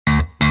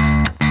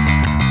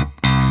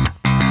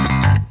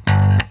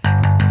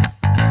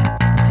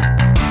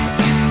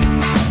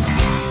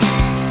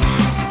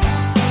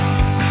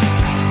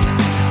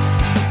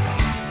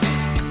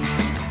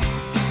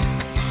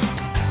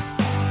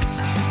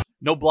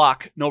No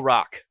Block, No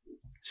Rock,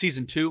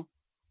 Season 2,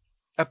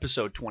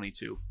 Episode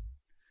 22.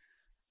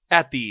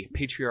 At the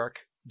Patriarch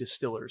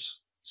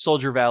Distillers,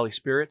 Soldier Valley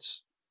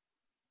Spirits.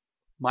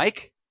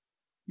 Mike,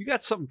 you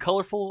got something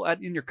colorful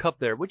in your cup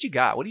there. What you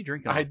got? What are you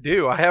drinking? I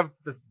do. I have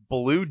this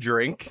blue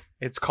drink.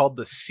 It's called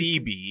the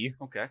CB.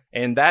 Okay.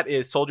 And that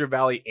is Soldier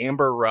Valley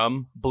Amber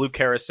Rum, Blue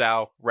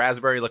Curacao,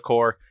 Raspberry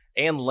Liqueur,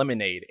 and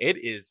Lemonade. It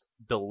is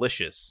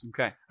delicious.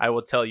 Okay. I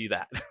will tell you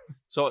that.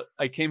 So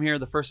I came here.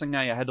 The first thing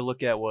I had to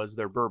look at was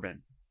their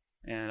bourbon.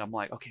 And I'm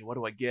like, okay, what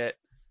do I get?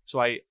 So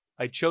I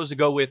chose to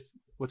go with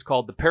what's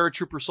called the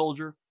Paratrooper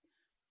Soldier.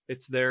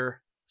 It's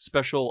their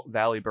special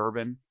Valley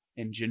bourbon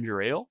and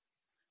ginger ale.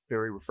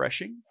 Very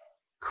refreshing,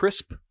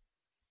 crisp.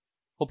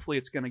 Hopefully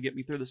it's going to get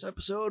me through this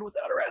episode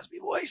without a raspy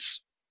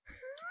voice.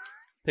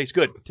 Tastes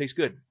good. Tastes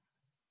good.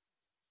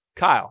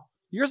 Kyle,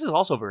 yours is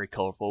also very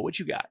colorful. What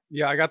you got?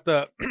 Yeah, I got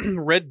the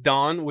Red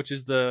Dawn, which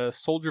is the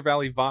Soldier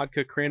Valley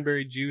vodka,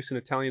 cranberry juice, and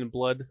Italian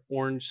blood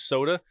orange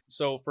soda.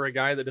 So for a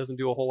guy that doesn't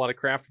do a whole lot of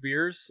craft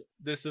beers,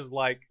 this is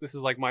like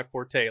my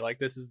forte. Like,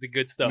 this is the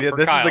good stuff. Yeah, for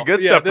this Kyle. is the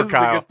good stuff for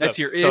Kyle. That's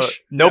your So,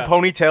 ish. no Yeah.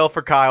 ponytail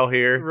for Kyle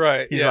here.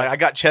 Right. He's yeah. like, I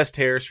got chest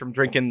hairs from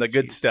drinking the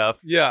good stuff.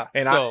 Yeah.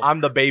 And so,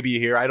 I'm the baby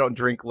here. I don't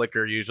drink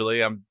liquor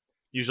usually. I'm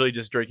usually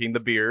just drinking the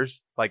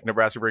beers, like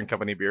Nebraska Brewing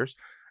Company beers.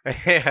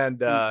 And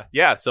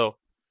so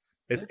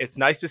it's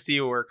nice to see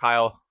where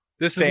Kyle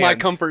this is my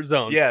stands. comfort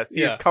zone. Yes,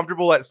 he is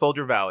comfortable at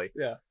Soldier Valley.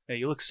 Yeah. Hey,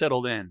 you look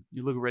settled in.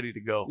 You look ready to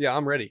go. Yeah,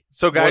 I'm ready.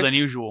 So More guys, than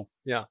usual.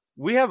 Yeah.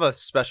 we have a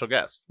special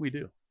guest. We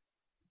do.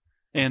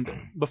 And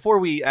before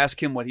we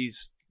ask him what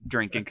he's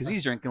drinking, because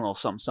he's drinking a little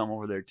something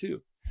over there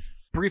too.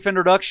 Brief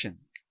introduction.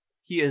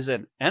 He is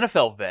an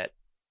NFL vet.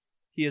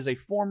 He is a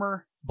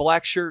former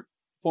black shirt,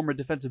 former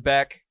defensive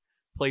back,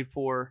 played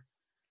for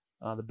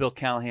the Bill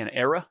Callahan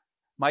era.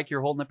 Mike,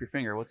 you're holding up your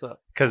finger. What's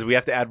up? Because we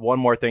have to add one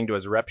more thing to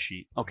his rep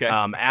sheet. Okay.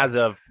 As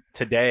of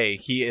today,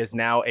 he is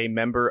now a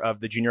member of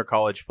the Junior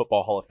College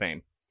Football Hall of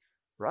Fame.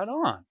 Right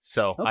on.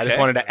 So I just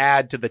Okay. wanted to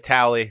add to the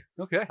tally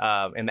Okay.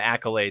 and the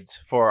accolades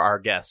for our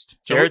guest.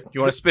 So Jared,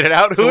 you want to spit it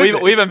out? So Who is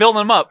it? we've been building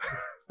them up.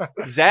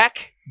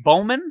 Zack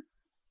Bowman,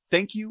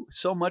 thank you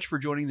so much for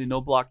joining the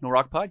No Block, No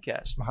Rock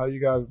podcast. How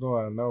you guys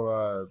doing?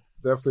 No,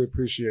 definitely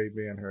appreciate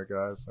being here,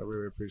 guys. I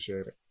really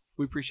appreciate it.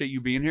 We appreciate you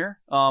being here.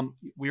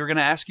 We were going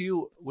to ask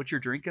you what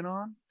you're drinking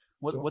on.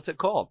 What's it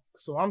called?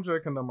 So I'm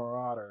drinking the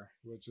Marauder,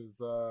 which is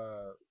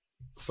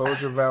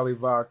Soldier Valley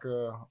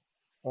vodka,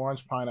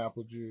 orange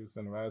pineapple juice,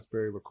 and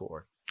raspberry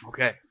liqueur.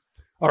 Okay.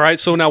 All right.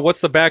 So now, what's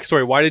the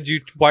backstory? Why did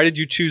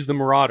you choose the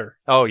Marauder?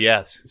 Oh,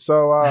 yes.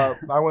 So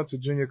I went to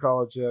junior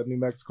college at New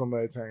Mexico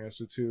Military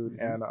Institute,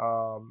 and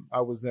I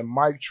was in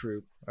Mike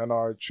Troop, and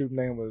our troop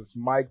name was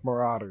Mike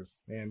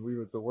Marauders, and we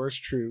were the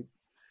worst troop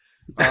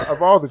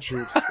of all the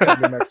troops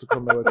at New Mexico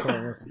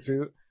Military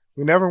Institute.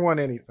 We never won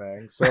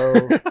anything, so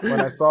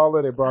when I saw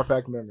it brought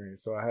back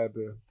memories. So I had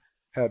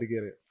to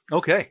get it.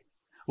 Okay.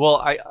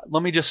 Well,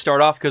 let me just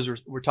start off because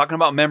we're talking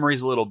about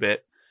memories a little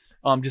bit.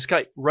 Just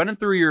running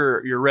through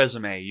your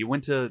resume. You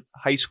went to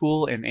high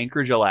school in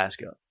Anchorage,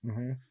 Alaska.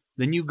 Mm-hmm.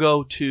 Then you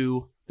go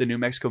to the New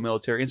Mexico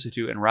Military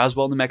Institute in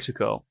Roswell, New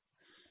Mexico.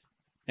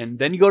 And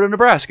then you go to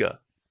Nebraska.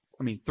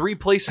 I mean, 3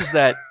 places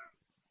that,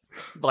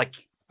 like,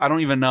 I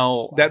don't even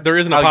know. That there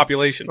isn't a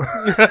population.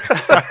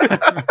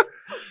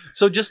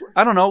 So just,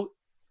 I don't know,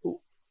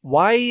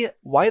 why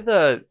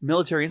the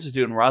Military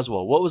Institute in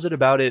Roswell? What was it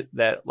about it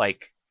that,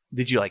 like,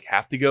 did you, like,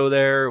 have to go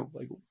there?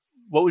 Like,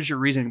 what was your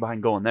reasoning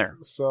behind going there?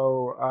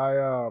 So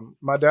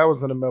my dad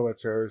was in the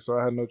military, so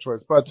I had no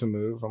choice but to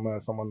move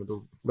unless I wanted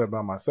to live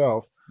by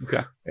myself.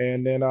 Okay.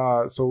 And then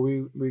so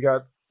we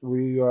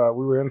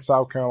were in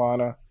South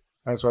Carolina.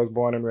 That's where I was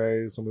born and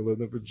raised, and we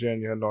lived in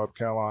Virginia, North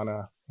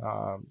Carolina,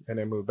 and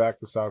then moved back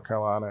to South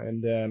Carolina.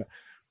 And then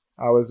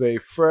I was a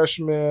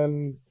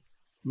freshman.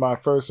 My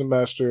first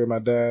semester, my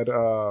dad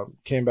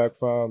came back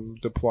from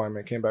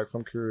deployment, came back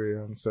from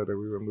Korea, and said that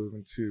we were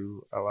moving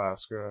to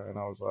Alaska. And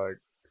I was like,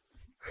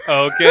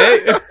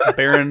 Okay.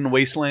 Barren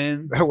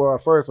wasteland. well,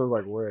 at first I was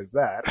like, where is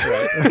that?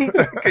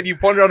 Right? Can you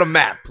point it on a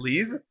map,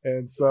 please?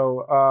 And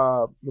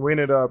so we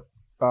ended up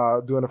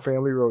doing a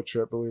family road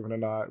trip, believe it or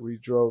not. We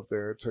drove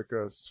there. It took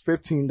us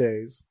 15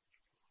 days.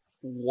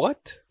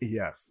 What?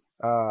 Yes.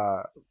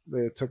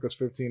 It took us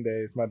 15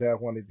 days. My dad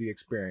wanted the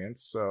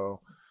experience,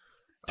 so...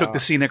 Took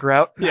the scenic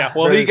route? Yeah,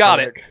 well, very he got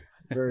scenic,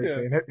 it. Very Yeah.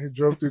 scenic. He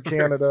drove through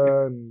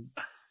Canada, and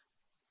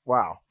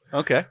wow.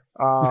 Okay.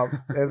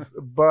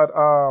 But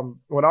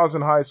when I was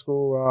in high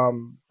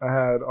school, I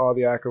had all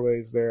the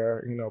accolades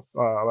there. You know,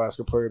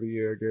 Alaska Player of the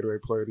Year,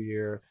 Gatorade Player of the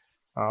Year.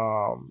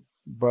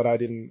 But I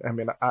didn't. I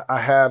mean, I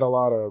had a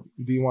lot of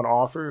D1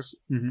 offers,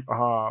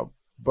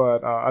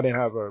 but I didn't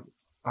have a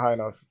high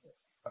enough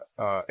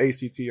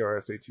ACT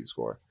or SAT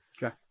score.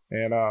 Okay.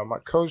 And my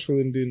coach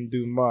really didn't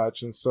do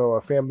much. And so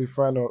a family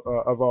friend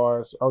of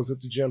ours, I was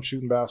at the gym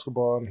shooting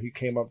basketball, and he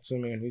came up to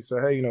me and he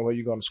said, "Hey, you know, where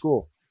you going to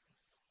school?"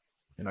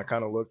 And I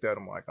kind of looked at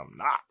him like, "I'm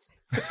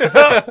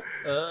not."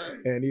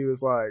 And he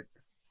was like,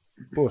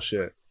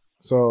 "Bullshit."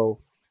 So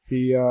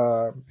he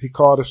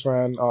called his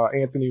friend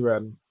Anthony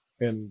Redden,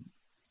 and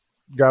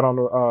got on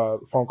the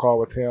phone call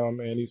with him,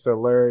 and he said,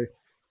 Larry,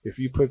 if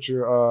you put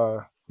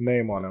your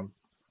name on him,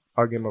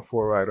 I'll give him a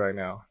 4 ride right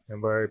now.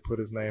 And Larry put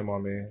his name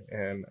on me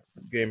and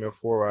gave me a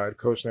 4 ride.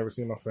 Coach never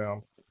seen my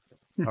film.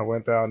 I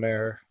went down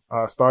there.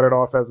 Started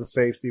off as a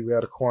safety. We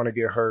had a corner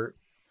get hurt.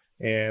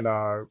 And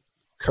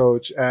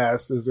Coach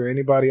asked, is there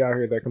anybody out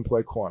here that can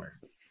play corner?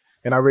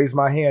 And I raised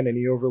my hand, and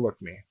he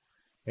overlooked me.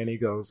 And he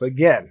goes,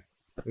 again,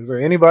 is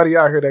there anybody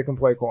out here that can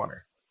play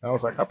corner? And I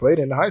was like, I played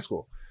in high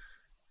school.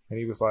 And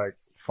he was like,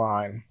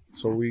 fine.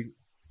 So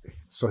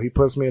he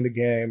puts me in the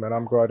game, and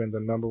I'm guarding the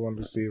number 1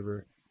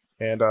 receiver.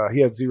 And he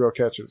had 0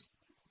 catches.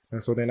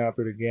 And so then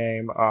after the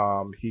game,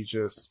 he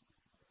just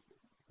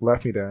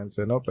left me there and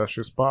said, nope, that's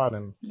your spot.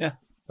 And Yeah.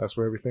 that's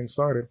where everything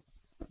started.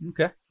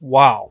 Okay.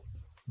 Wow.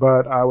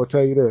 But I will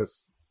tell you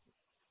this.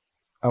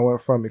 I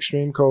went from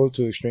extreme cold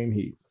to extreme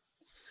heat.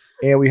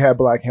 And we had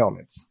black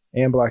helmets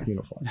and black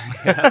uniforms.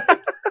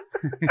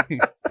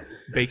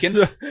 Bacon.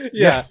 So,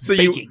 yeah. So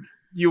Baking.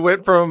 you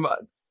went from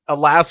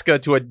Alaska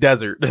to a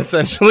desert,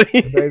 essentially.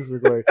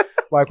 Basically.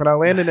 Like when I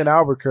landed in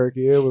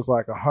Albuquerque, it was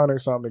like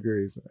 100-something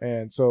degrees.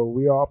 And so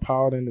we all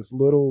piled in this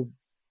little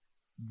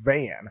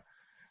van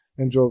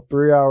and drove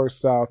 3 hours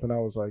south. And I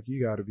was like,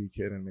 you got to be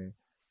kidding me.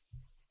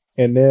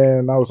 And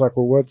then I was like,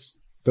 well, what's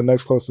the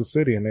next closest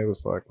city? And they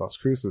was like, Las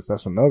Cruces.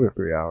 That's another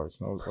 3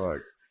 hours. And I was like,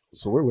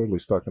 so we're literally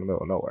stuck in the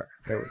middle of nowhere.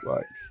 They was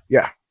like,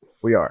 yeah,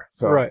 we are.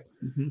 So Right.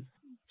 Mm-hmm.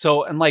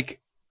 So, and like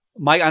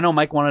Mike, I know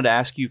Mike wanted to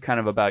ask you kind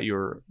of about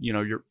your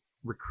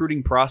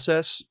recruiting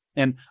process.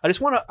 And I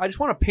just want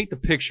to paint the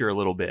picture a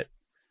little bit.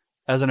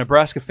 As a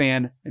Nebraska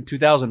fan in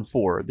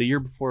 2004, the year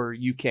before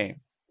you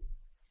came,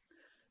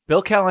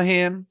 Bill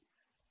Callahan,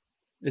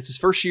 it's his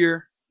first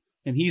year,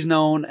 and he's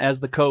known as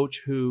the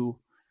coach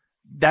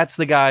that's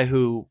the guy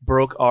who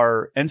broke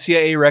our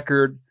NCAA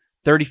record,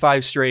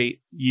 35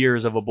 straight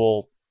years of a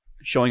bowl,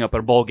 showing up at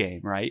a bowl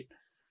game, right?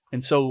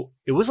 And so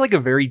it was like a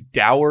very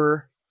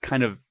dour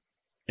kind of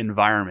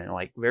environment,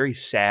 like very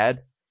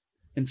sad.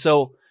 And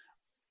so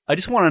I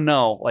just want to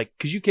know, like,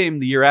 because you came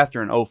the year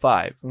after in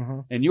 05,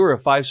 and you were a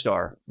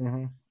 5-star,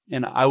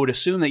 and I would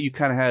assume that you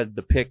kind of had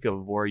the pick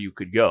of where you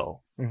could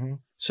go.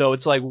 So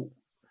it's like,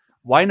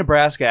 why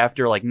Nebraska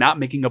after like not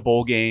making a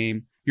bowl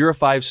game? You're a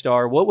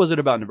 5-star. What was it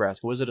about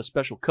Nebraska? Was it a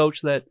special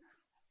coach that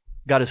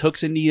got his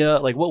hooks into you?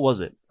 Like, what was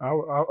it? I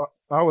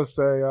would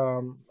say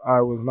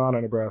I was not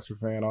a Nebraska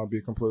fan. I'll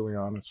be completely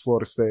honest.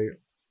 Florida State.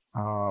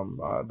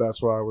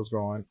 That's where I was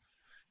going.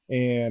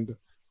 And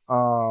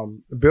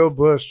Bill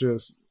Bush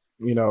just,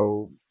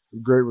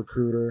 great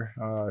recruiter.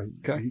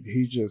 Okay.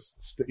 He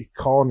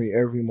called me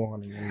every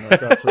morning.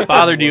 And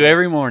Bothered you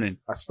every morning.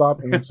 I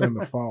stopped answering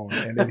the phone,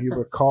 and then he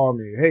would call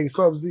me, hey,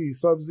 Sub Z,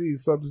 Sub Z,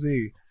 Sub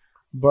Z.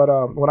 But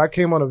when I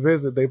came on a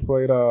visit, they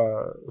played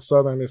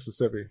Southern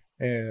Mississippi,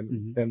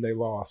 and they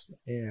lost.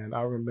 And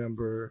I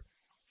remember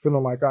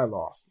feeling like I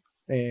lost.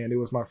 And it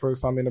was my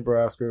first time in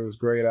Nebraska. It was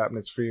great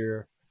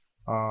atmosphere.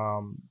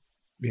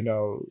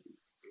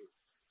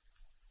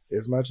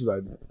 As much as I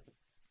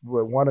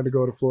wanted to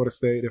go to Florida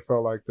State, it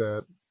felt like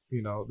that,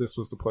 this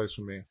was the place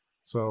for me.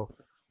 So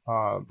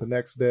the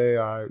next day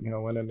I,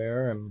 went in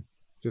there and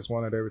just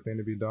wanted everything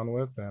to be done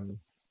with and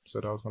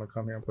said I was going to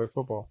come here and play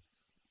football.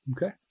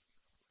 Okay.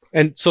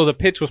 And so the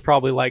pitch was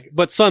probably like,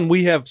 but son,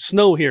 we have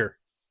snow here.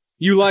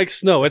 You like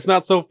snow. It's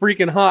not so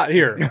freaking hot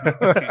here.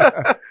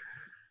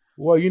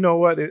 Well, you know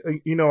what?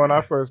 When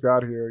I first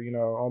got here,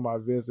 on my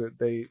visit,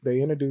 they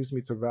introduced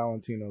me to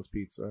Valentino's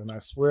Pizza. And I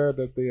swear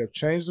that they have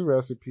changed the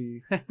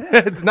recipe.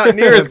 It's not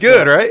near as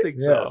good, right?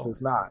 Yes,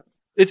 it's not.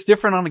 It's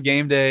different on a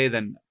game day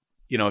than,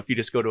 if you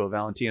just go to a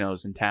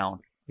Valentino's in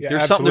town. Yeah,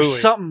 There's absolutely.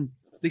 something,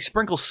 they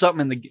sprinkle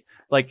something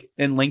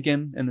in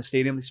Lincoln, in the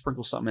stadium, they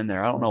sprinkle something in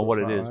there. I don't know what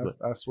it is, but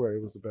I swear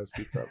it was the best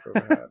pizza I've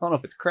ever had. I don't know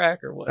if it's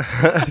crack or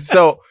what.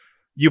 So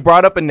you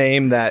brought up a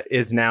name that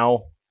is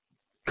now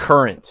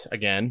current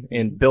again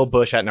in Bill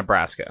Bush at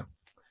Nebraska.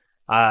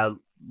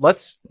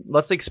 Let's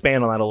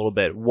expand on that a little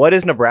bit. What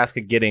is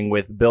Nebraska getting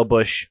with Bill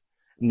Bush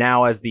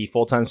now as the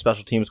full-time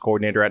special teams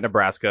coordinator at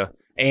Nebraska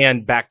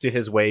and back to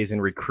his ways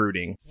in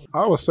recruiting?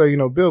 I would say,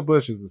 Bill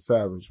Bush is a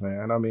savage,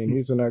 man. I mean,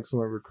 he's an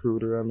excellent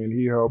recruiter. I mean,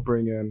 he helped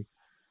bring in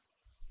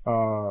a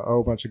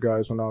whole bunch of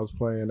guys when I was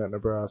playing at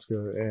Nebraska,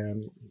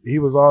 and he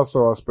was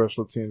also a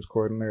special teams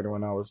coordinator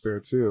when I was there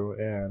too.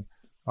 And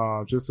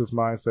just his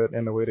mindset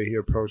and the way that he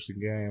approached the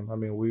game. I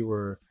mean, we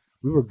were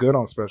good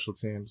on special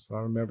teams. I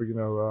remember,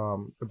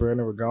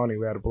 Brandon Rigoni,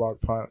 we had a block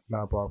punt,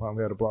 not block punt,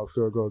 we had a block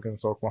field goal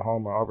against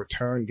Oklahoma. Our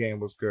return game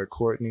was good,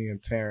 Courtney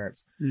and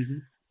Terrence.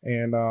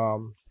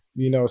 And,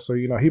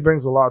 he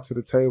brings a lot to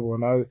the table.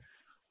 And I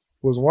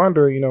was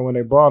wondering, when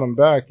they brought him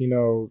back,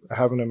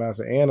 having him as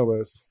an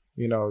analyst,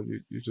 you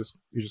just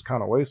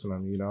kind of wasting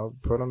him,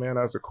 put him in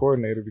as a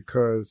coordinator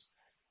because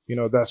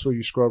that's where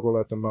you struggle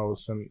at the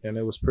most. And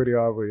it was pretty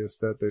obvious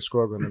that they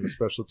struggled in the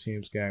special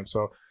teams game.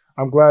 So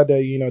I'm glad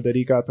that, that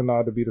he got the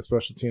nod to be the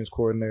special teams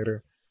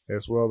coordinator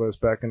as well as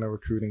back in the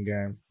recruiting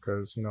game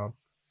because, he's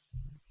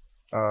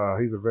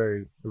a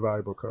very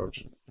valuable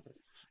coach.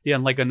 Yeah,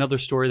 and like another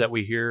story that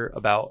we hear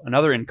about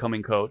another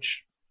incoming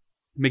coach,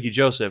 Mickey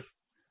Joseph,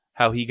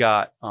 how he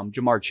got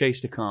Jamar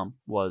Chase to come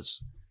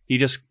was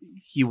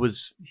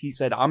he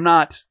said, I'm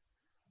not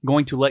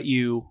going to let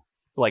you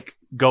like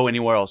go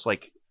anywhere else.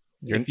 Like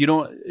if you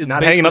don't,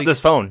 Not hanging up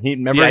this phone. He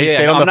stayed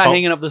on I'm the not phone.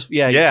 hanging up this.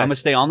 Yeah, I'm gonna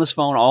stay on this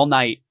phone all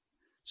night,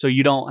 so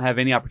you don't have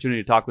any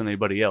opportunity to talk with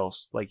anybody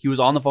else. Like he was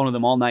on the phone with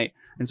them all night,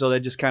 and so that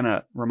just kind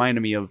of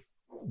reminded me of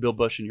Bill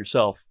Bush and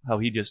yourself, how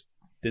he just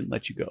didn't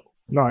let you go.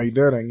 No, he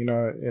didn't. You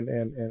know,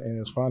 and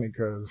it's funny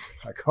because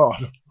I called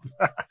him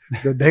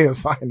the day of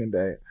signing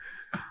day.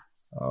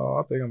 Oh,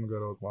 I think I'm gonna go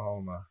to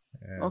Oklahoma.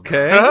 And,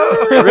 Okay,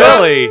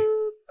 really?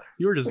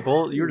 You were just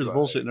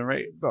bullshitting,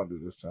 right? Don't do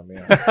this to me.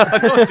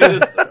 Don't do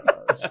this to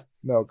me.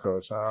 No,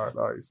 coach. I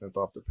already sent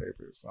off the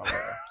papers.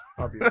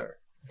 I'll be there.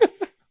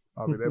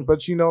 I'll be there.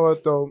 But you know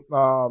what,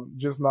 though?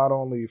 Just not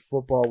only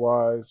football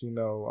wise, you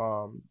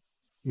know,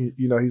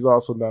 he's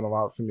also done a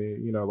lot for me.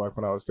 You know, like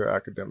when I was there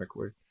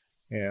academically,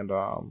 and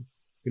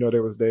you know,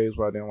 there was days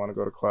where I didn't want to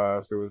go to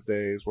class. There was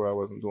days where I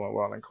wasn't doing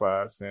well in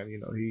class, and you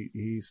know,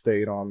 he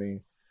stayed on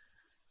me.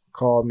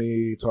 Called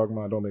me talking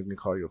about don't make me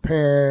call your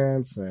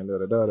parents and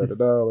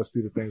let's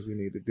do the things we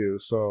need to do.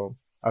 So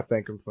I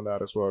thank him for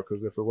that as well,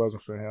 because if it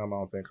wasn't for him, I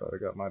don't think I'd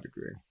have got my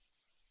degree.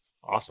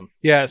 Awesome.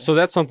 Yeah, so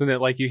that's something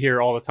that like you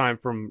hear all the time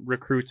from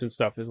recruits and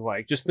stuff is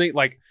like just think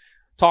like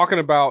talking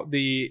about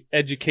the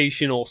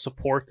educational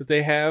support that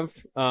they have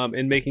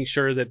and making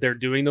sure that they're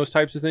doing those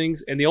types of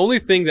things. And the only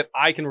thing that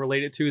I can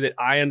relate it to that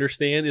I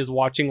understand is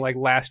watching like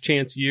Last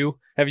Chance U.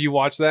 Have you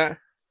watched that?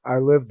 I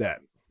lived that.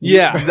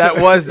 Yeah,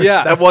 That was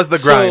the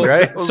grind,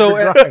 right?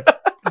 So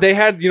they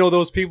had, you know,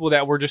 those people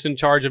that were just in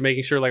charge of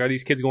making sure, like, are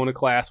these kids going to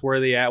class? Where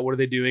are they at? What are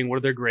they doing? What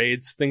are their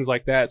grades? Things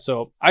like that.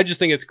 So I just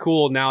think it's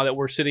cool now that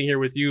we're sitting here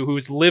with you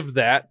who's lived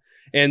that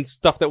and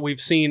stuff that we've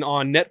seen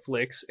on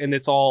Netflix. And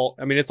it's all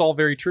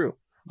very true.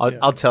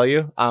 I'll tell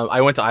you,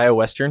 I went to Iowa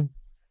Western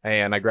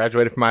and I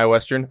graduated from Iowa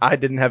Western. I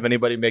didn't have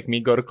anybody make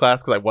me go to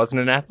class because I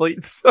wasn't an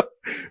athlete.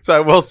 So I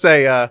will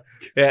say,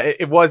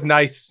 it was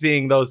nice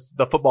seeing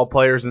the football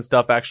players and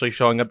stuff actually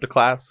showing up to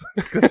class.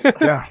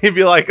 Yeah. He'd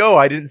be like, oh,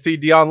 I didn't see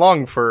Dion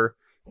Long for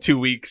 2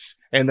 weeks.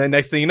 And then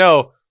next thing you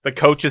know, the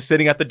coach is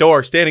sitting at the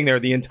door, standing there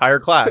the entire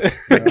class,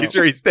 making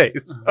sure he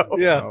stays. So.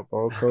 Yeah.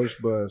 Old Coach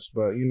Bush.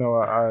 But, you know,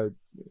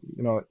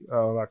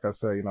 like I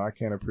said, you know, I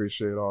can't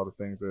appreciate all the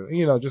things that,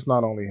 you know, just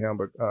not only him,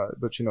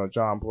 but you know,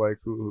 John Blake,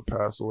 who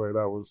passed away,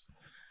 that was,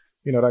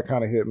 you know, that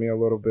kind of hit me a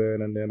little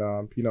bit. And then,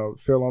 you know,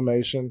 Phil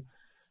O'Mation.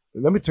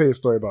 Let me tell you a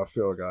story about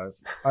Phil,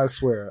 guys. I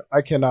swear,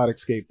 I cannot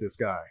escape this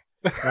guy.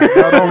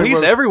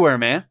 He's everywhere,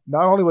 man.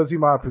 Not only was he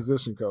my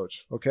position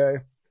coach, okay?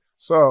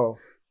 So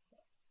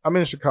I'm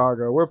in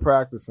Chicago. We're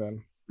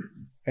practicing,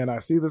 and I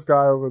see this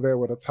guy over there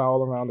with a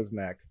towel around his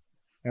neck.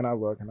 And I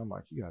look, and I'm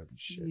like, you got to be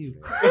shitting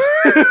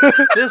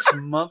me. This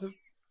mother...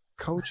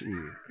 Coach E.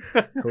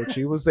 Coach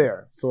E was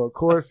there. So, of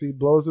course, he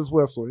blows his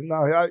whistle.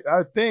 Now,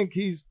 I think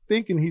he's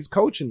thinking he's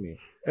coaching me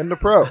in the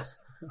pros,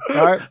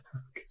 right?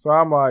 So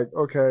I'm like,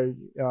 okay,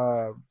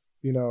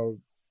 you know,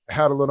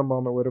 had a little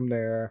moment with him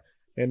there.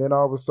 And then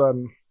all of a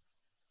sudden,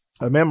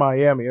 I'm in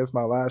Miami. It's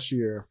my last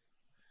year.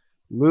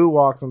 Lou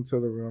walks into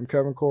the room.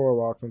 Kevin Cora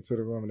walks into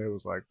the room, and it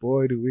was like,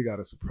 boy, do we got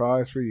a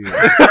surprise for you.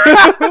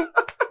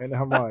 And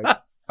I'm like,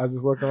 I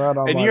just look around.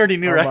 And you already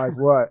knew, right? I'm like,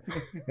 what?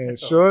 And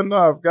sure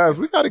enough, guys,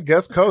 we got a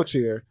guest coach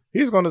here.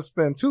 He's going to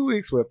spend 2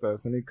 weeks with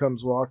us. And he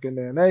comes walking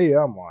in. Hey,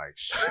 I'm like,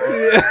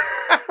 shit.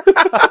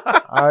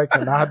 I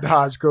cannot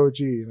dodge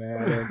Coach E,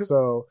 man.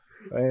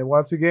 And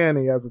once again,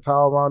 he has a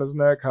towel around his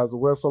neck, has a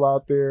whistle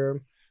out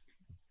there,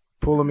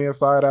 pulling me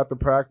aside after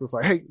practice,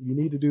 like, hey, you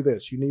need to do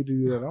this. You need to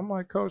do that. I'm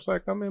like, Coach,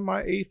 like, I'm in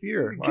my 8th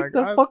year. Get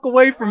the fuck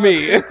away from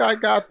me. I think I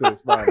got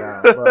this by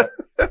now. But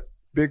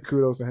big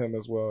kudos to him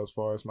as well as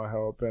far as my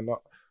help. And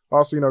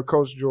also, you know,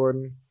 Coach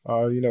Jordan,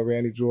 you know,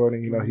 Randy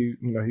Jordan,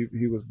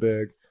 he was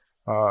big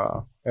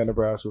at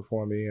Nebraska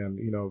for me, and,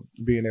 you know,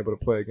 being able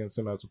to play against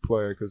him as a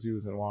player because he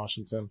was in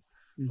Washington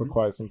for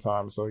quite some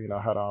time. So, you know,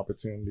 I had an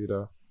opportunity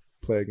to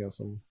play against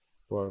him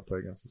or play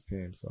against his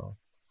team. So,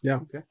 yeah.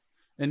 Okay.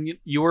 And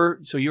you were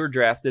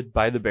drafted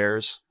by the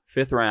Bears,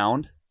 5th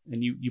round,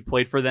 and you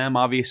played for them,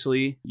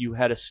 obviously. You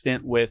had a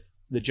stint with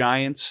the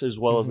Giants as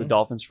well as the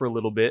Dolphins for a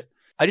little bit.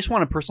 I just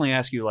want to personally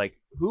ask you, like,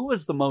 who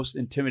was the most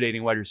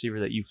intimidating wide receiver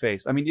that you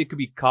faced? I mean, it could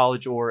be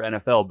college or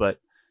NFL, but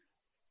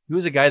who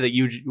was a guy that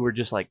you were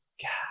just like,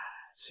 God,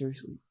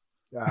 seriously?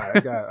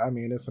 I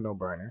mean, it's a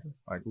no-brainer.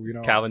 Like, you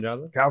know, Calvin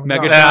Johnson.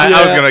 Megatron.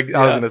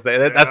 I was gonna say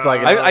that. That's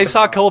like I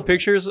saw a couple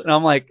pictures and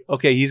I'm like,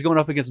 okay, he's going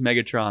up against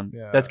Megatron.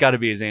 Yeah. That's got to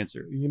be his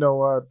answer. You know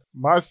what?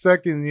 My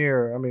second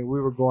year, I mean,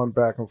 we were going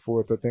back and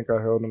forth. I think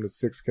I held him to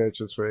 6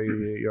 catches for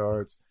 88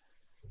 yards.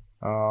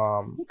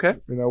 Okay.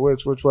 You know,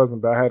 which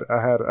wasn't bad. I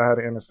had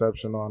an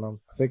interception on him.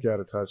 I think he had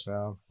a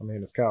touchdown. I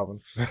mean, it's Calvin.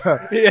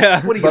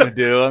 Yeah. What are you gonna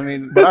do? I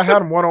mean, but I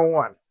had him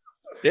 1-on-1.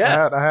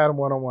 Yeah. I had him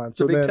 1-on-1.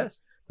 It's a big test.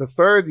 The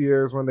third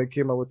year is when they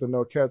came up with the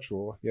no catch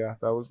rule. Yeah,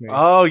 that was me.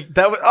 That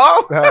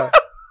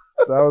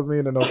was me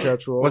in the no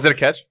catch rule. Was it a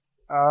catch?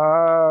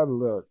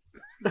 Look.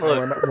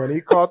 When he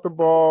caught the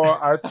ball,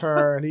 I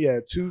turned. He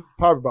had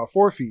probably about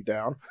 4 feet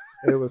down.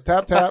 It was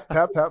tap, tap,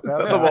 tap, tap, tap.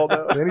 Set the tap. ball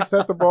down. Then he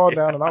set the ball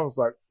down, and I was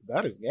like,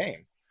 that is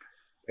game.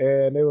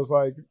 And it was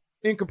like,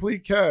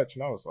 incomplete catch.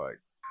 And I was like,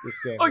 this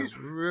game has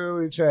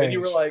really changed. And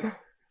you were like,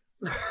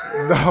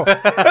 no.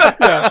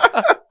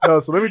 No,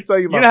 so let me tell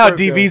you my You know how first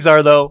game. DBs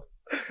are, though.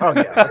 Oh,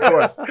 yeah, of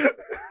course.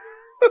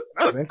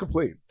 That's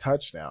incomplete.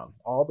 Touchdown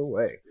all the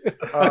way.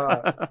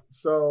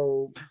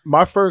 So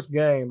my first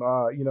game,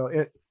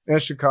 in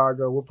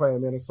Chicago, we're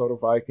playing Minnesota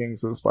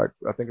Vikings. It's like,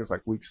 I think it's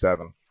like week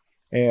 7.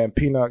 And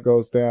Peanut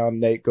goes down,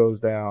 Nate goes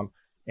down,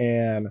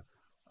 and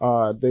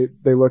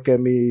they look at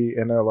me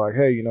and they're like,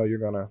 hey, you're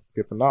going to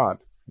get the nod.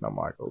 And I'm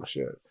like, oh,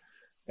 shit.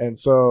 And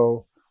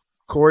so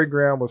Corey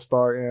Graham was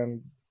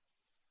starting,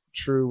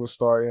 True was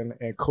starting,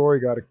 and Corey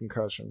got a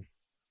concussion.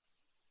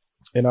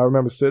 And I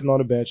remember sitting on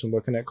the bench and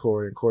looking at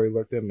Corey, and Corey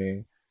looked at me,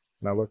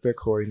 and I looked at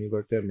Corey, and he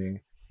looked at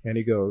me, and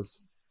he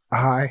goes,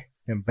 I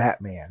am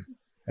Batman.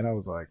 And I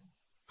was like,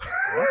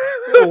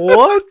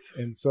 What?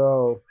 and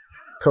so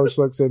Coach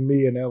looks at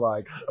me, and they're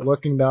like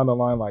looking down the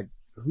line like,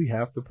 do we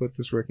have to put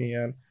this rookie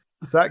in?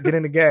 Zach, get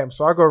in the game.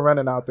 So I go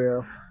running out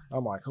there.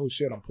 I'm like, oh,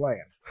 shit, I'm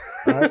playing.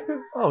 All right?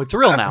 oh, it's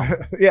real now.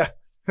 Yeah.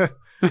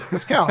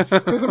 This counts.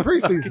 This isn't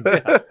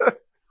preseason.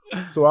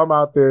 So I'm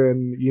out there,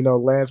 and,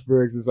 Lance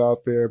Briggs is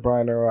out there.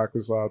 Brian Urach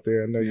was out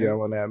there, and they're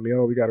yelling at me,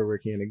 oh, we got a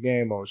rookie in the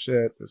game. Oh,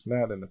 shit, this and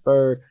that, and the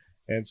third.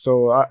 And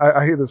so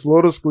I hear this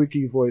little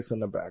squeaky voice in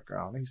the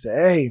background. He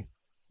said,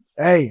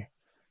 hey.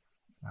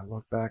 And I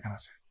look back, and I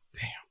said,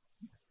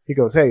 damn. He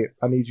goes, hey,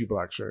 I need you,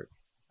 black shirt.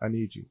 I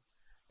need you.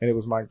 And it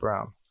was Mike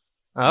Brown.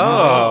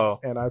 Oh.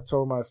 And I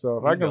told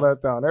myself, I can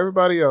let down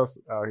everybody else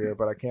out here,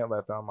 but I can't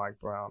let down Mike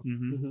Brown.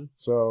 Mm-hmm.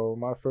 So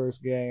my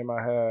first game,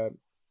 I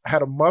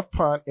had a muff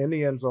punt in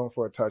the end zone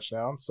for a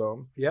touchdown.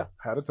 So Yeah.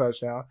 had a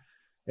touchdown.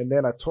 And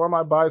then I tore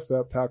my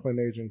bicep tackling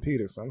Adrian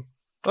Peterson.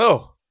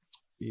 Oh.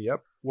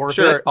 Yep. Worth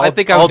Sure. it. I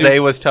think I all would day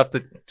was tough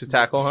to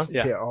tackle, huh?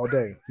 Yeah. Yeah, all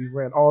day. He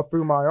ran all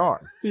through my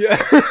arm.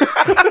 Yeah.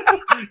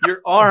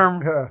 your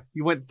arm. Yeah,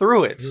 You went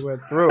through it. he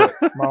went through it.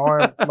 My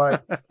arm,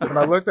 like, when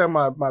I looked at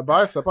my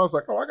bicep, I was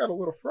like, oh, I got a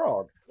little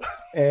frog.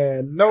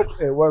 And nope,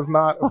 it was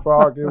not a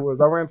frog.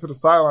 I ran to the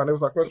sideline. It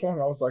was like, what's wrong?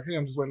 I was like, hey,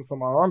 I'm just waiting for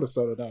my arm to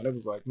settle down. It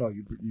was like, no,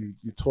 you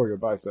tore your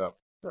bicep.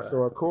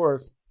 So, of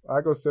course,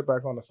 I go sit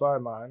back on the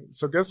sideline.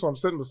 So guess who I'm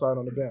sitting beside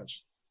on the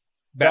bench?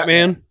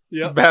 Batman.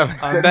 Yep. Batman.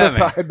 Sitting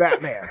Batman. beside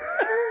Batman.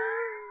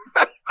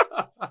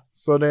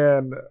 So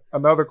then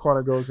another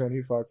corner goes in,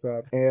 he fucks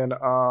up. And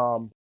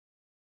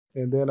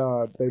then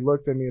they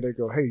looked at me and they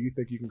go, hey, you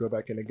think you can go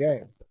back in the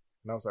game?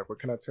 And I was like, well,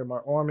 can I tear my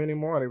arm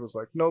anymore? And they was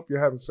like, nope,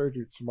 you're having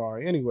surgery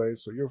tomorrow anyway,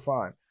 so you're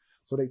fine.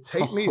 So they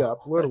take me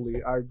up,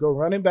 literally. I go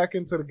running back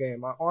into the game.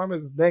 My arm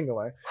is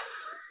dangling.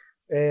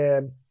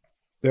 And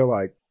they're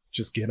like,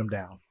 just get him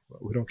down.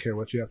 We don't care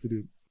what you have to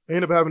do. I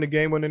ended up having a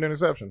game-winning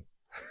interception.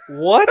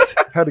 What?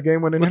 Had a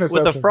game-winning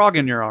interception. With a frog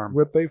in your arm.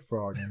 With a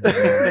frog in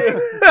my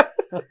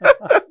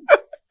arm.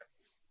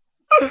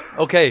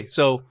 Okay,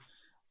 so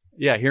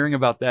yeah, hearing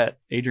about that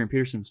Adrian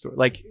Peterson story,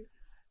 like,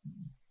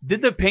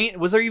 did the pain?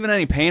 Was there even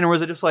any pain, or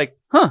was it just like,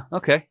 huh?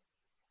 Okay,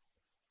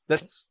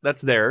 that's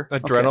there.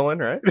 Adrenaline,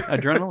 right? Okay.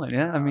 Adrenaline.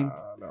 Yeah, I mean,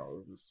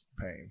 no, it was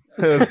pain.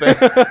 It was bad.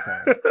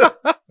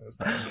 It was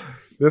pain.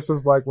 This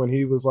is like when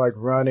he was like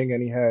running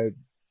and he had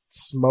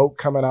smoke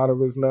coming out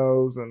of his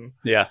nose, and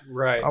yeah,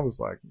 Right. I was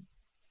like,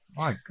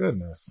 my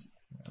goodness.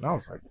 And I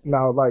was like,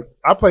 now, like,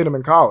 I played him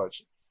in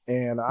college,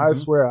 and I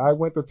swear I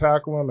went to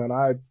tackle him, and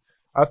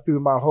I threw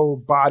my whole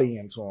body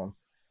into him,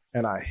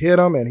 and I hit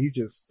him, and he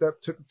just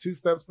took 2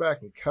 steps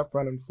back and kept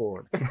running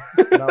forward.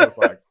 And I was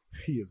like,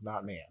 he is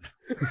not man.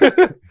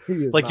 He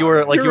is like not you were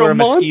man. like You're you were a a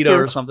mosquito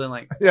monster. or something.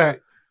 Like, Yeah.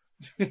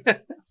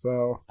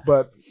 So,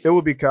 but it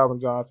would be Calvin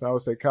Johnson. I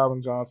would say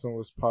Calvin Johnson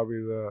was probably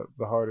the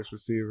hardest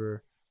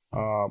receiver.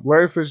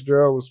 Larry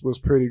Fitzgerald was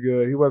pretty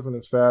good. He wasn't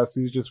as fast.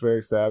 He was just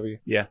very savvy.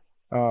 Yeah.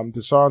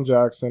 Deshaun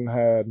Jackson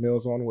had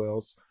Meals on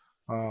Wheels,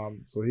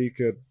 so he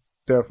could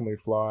definitely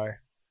fly.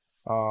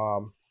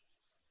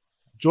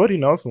 Jordy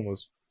Nelson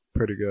was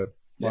pretty good.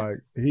 Yeah. Like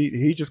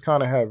he just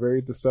kind of had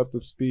very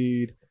deceptive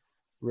speed,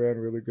 ran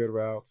really good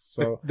routes.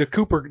 So the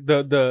Cooper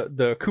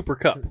the Cooper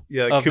Cup.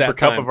 Yeah, Of Cooper that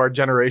Cup time. of our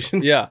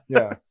generation. Yeah.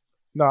 yeah.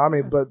 No, I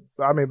mean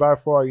by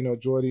far,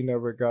 Jordy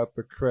never got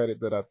the credit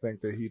that I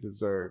think that he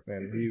deserved,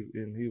 and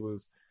he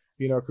was,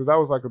 because that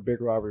was like a big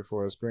rivalry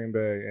for us, Green Bay,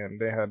 and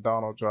they had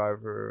Donald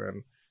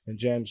Driver and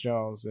James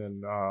Jones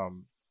and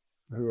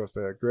who else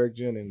they had, Greg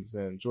Jennings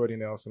and Jordy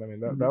Nelson. I mean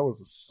that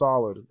was a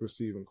solid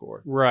receiving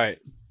core. Right.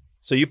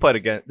 So you played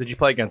against? Did you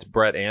play against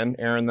Brett and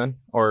Aaron then,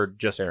 or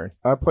just Aaron?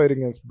 I played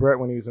against Brett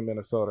when he was in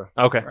Minnesota.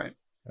 Okay. right?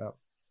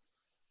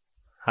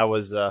 How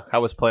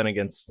was playing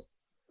against?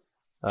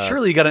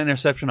 Surely you got an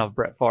interception off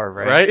Brett Favre,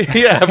 right? Right?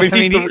 Yeah. I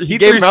mean, he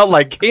threw him out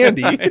like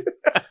candy.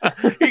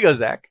 Here you go,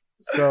 Zach.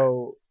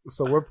 So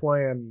we're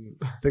playing,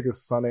 I think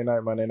it's Monday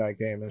night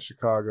game in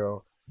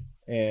Chicago,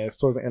 and it's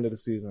towards the end of the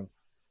season.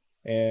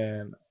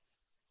 And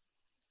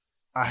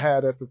I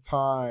had at the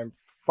time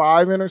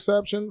 5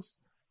 interceptions,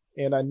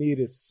 and I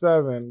needed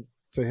 7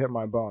 to hit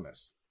my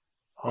bonus.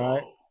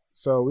 Right?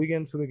 So we get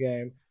into the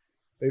game.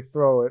 They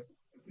throw it.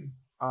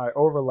 I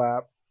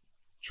overlap,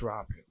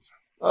 drop it.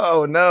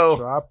 Oh no!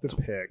 Drop the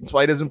pick. That's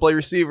why he doesn't play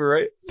receiver,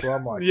 right? So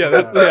I'm like, Yeah,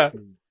 that's yeah.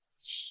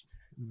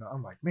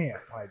 I'm like, man,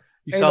 like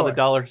You saw the anyway,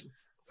 dollar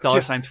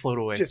Just- signs float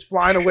away. just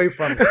flying away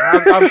from me.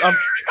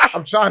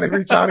 I'm trying to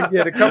reach out and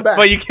get it. Come back.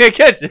 But you can't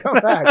catch it. Come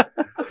back.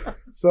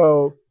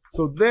 So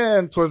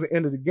then towards the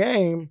end of the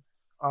game,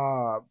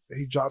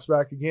 he drops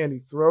back again. He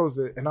throws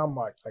it, and I'm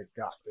like, I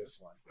got this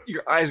one.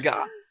 Your eyes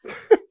got.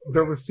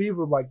 The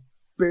receiver like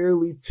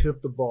barely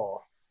tipped the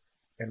ball,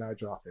 and I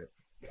drop it.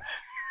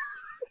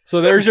 So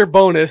there's your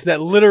bonus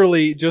that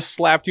literally just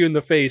slapped you in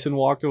the face and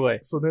walked away.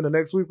 So then the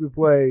next week we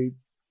played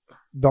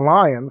the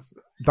Lions.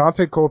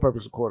 Dante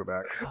Culpepper's the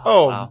quarterback,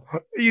 Oh, Wow.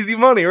 easy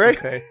money, right?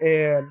 Okay.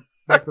 and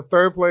like the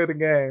third play of the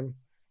game,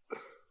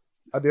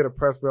 I did a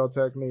press bell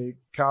technique.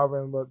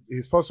 Calvin, but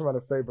he's supposed to run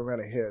a fade, but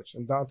ran a hitch,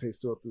 and Dante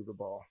still threw the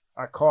ball.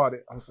 I caught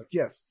it. I was like,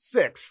 yes,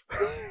 6.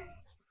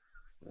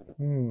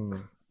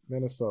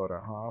 Minnesota,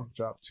 huh?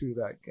 Dropped 2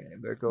 that game.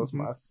 There goes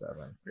my 7.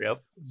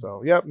 Yep.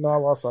 So, yep, no, I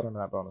lost out on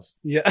that bonus.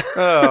 Yeah.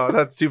 Oh,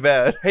 that's too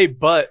bad. Hey,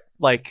 but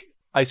like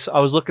I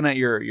was looking at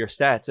your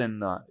stats,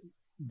 and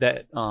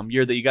that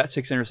year that you got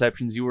 6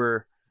 interceptions, you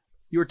were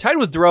tied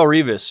with Darrelle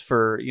Revis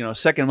for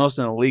second most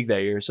in the league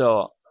that year.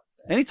 So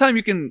anytime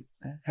you can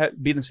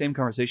be in the same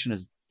conversation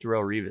as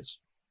Darrelle Revis, it's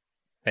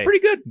Hey. pretty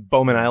good.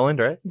 Bowman Island,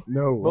 right?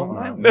 No, Well,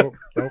 I- nope.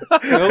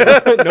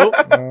 Nope.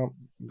 No.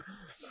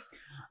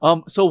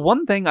 So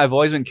one thing I've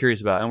always been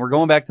curious about, and we're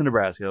going back to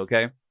Nebraska,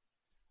 okay?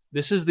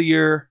 This is the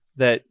year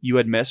that you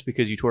had missed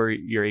because you tore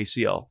your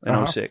ACL in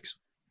Uh-huh. 06.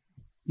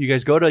 You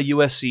guys go to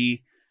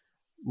USC,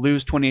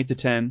 lose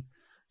 28-10.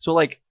 So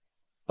like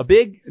a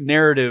big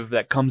narrative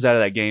that comes out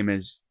of that game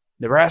is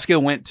Nebraska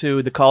went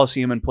to the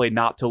Coliseum and played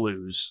not to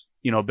lose.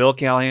 Bill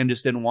Callahan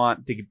just didn't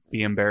want to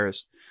be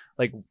embarrassed.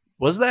 Like,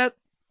 was that?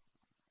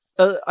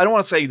 I don't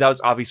want to say that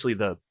was obviously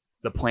the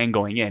plan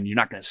going in. You're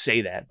not going to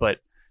say that, but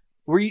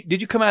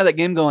did you come out of that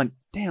game going,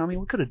 damn, I mean,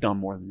 we could have done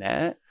more than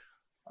that?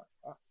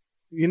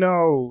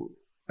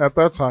 At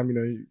that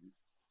time,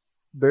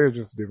 they're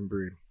just a different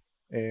breed.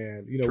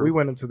 And, True. we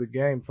went into the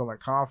game feeling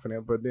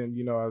confident, but then,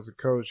 as a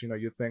coach,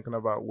 you're thinking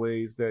about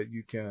ways that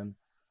you can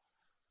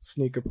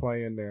sneak a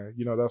play in there.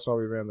 That's why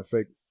we ran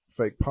the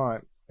fake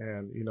punt,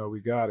 and, we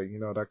got it.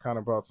 That kind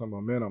of brought some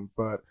momentum.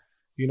 But,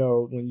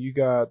 when you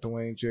got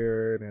Dwayne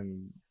Jarrett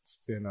and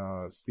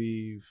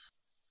Steve,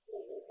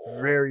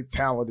 very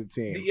talented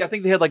team. I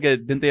think they had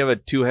didn't they have a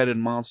 2-headed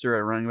monster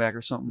at running back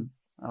or something?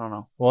 I don't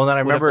know. Well, then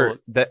I We'll have to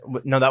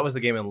remember that was the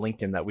game in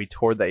Lincoln that we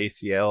tore the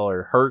ACL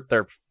or hurt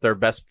their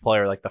best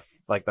player like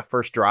the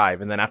first drive,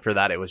 and then after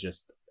that it was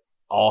just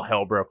all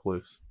hell broke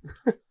loose.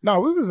 No,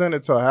 we was in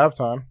it till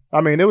halftime.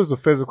 I mean, it was a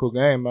physical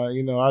game.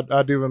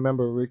 I do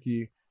remember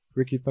Ricky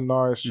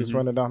Thanaris just Mhm.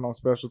 running down on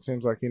special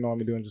teams like he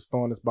normally doing, just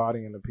throwing his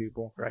body into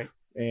people. Right.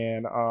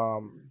 And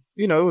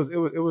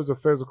it was a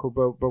physical,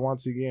 but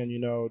once again,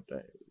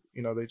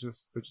 they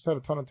just had a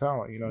ton of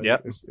talent.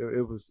 Yep.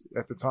 It was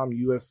at the time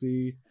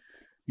USC.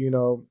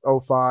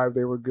 05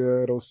 they were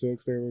good,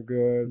 06 they were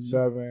good, Mhm.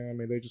 7. I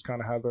mean, they just kind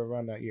of had their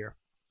run that year.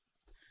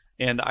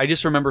 And I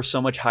just remember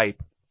so much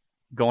hype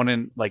going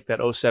in like that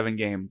 07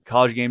 game.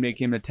 College game day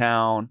came to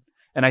town,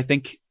 and I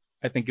think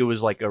it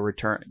was like a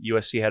return.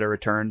 USC had a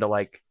return to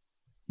like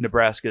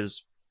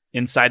Nebraska's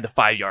inside the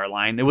 5-yard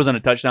line. It wasn't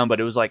a touchdown, but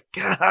it was like,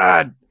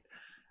 God,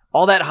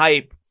 all that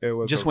hype It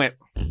was just a, went.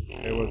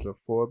 It was a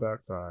fullback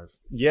dive.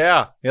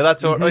 Yeah,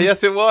 that's what. Mhm. Oh,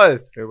 yes, it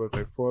was. It was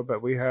a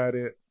fullback. We had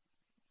it,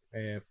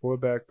 and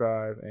fullback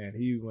dive, and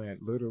he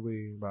went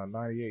literally about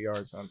 98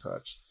 yards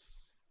untouched.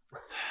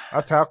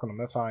 I tackled him.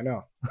 That's how I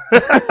know.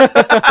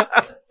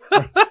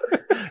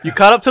 You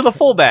caught up to the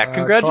fullback. I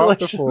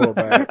Congratulations. caught the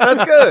fullback.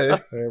 That's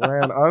good. They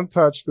ran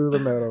untouched through the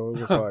middle. It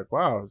was just like,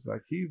 wow. It's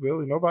like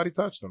nobody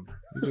touched him.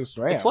 He just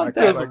ran. It's like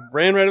Yeah, that. just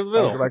ran right in the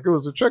middle. Like it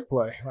was a trick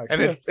play. Like, And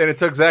shit. it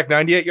took Zack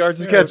 98 yards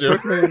to Yeah, catch it him.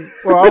 took me.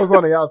 Well, I was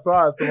on the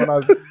outside, so when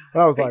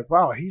I was like,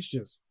 wow, he's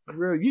just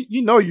really.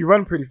 You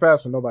run pretty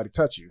fast when nobody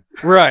touch you,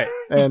 Right.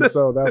 and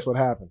so that's what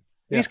happened.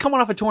 He's coming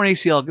off a torn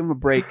ACL. Give him a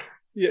break.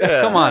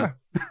 Yeah. Come on.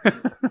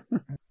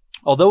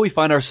 Although we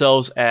find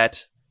ourselves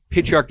at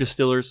Patriarch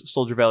Distillers,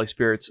 Soldier Valley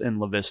Spirits, and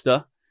La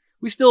Vista,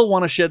 we still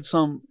want to shed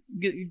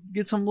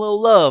get some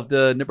little love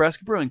to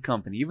Nebraska Brewing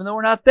Company. Even though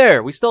we're not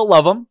there, we still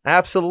love them.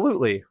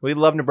 Absolutely. We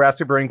love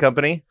Nebraska Brewing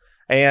Company.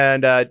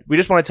 And we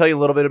just want to tell you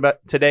a little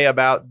bit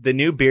about the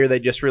new beer they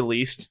just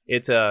released.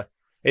 It's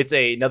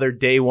another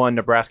day one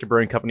Nebraska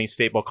Brewing Company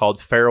staple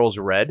called Farrell's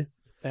Red.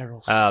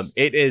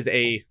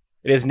 It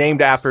is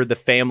named after the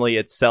family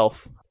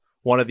itself.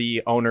 One of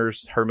the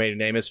owners, her maiden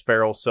name is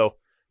Farrell. So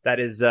that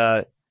is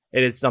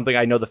it is something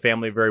I know the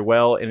family very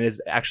well, and it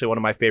is actually one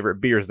of my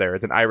favorite beers there.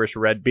 It's an Irish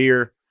red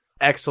beer.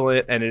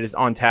 Excellent, and it is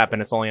on tap,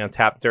 and it's only on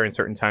tap during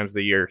certain times of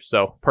the year.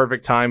 So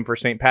perfect time for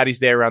St. Patty's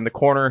Day around the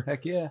corner.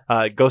 Heck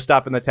yeah. Go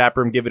stop in the tap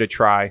room, give it a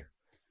try.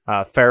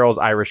 Farrell's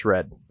Irish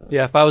Red.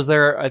 Yeah, if I was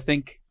there, I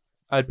think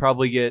I'd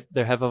probably get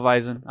their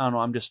Hefeweizen. I don't know.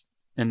 I'm just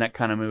in that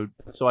kind of mood.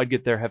 So I'd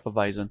get their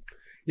Hefeweizen.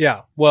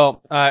 Yeah.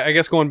 Well, I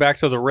guess going back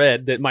to the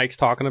red that Mike's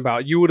talking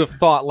about, you would have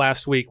thought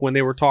last week when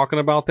they were talking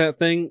about that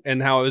thing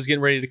and how it was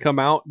getting ready to come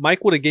out,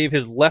 Mike would have gave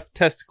his left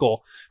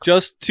testicle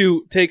just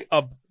to take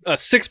a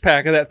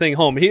 6-pack of that thing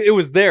home. It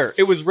was there.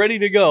 It was ready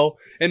to go.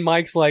 And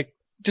Mike's like,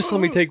 just let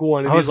me take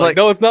one. And I he's was like, like,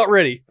 no, it's not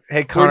ready.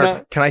 Hey, Connor,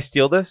 not- can I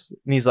steal this?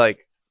 And he's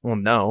like, well,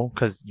 no,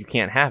 because you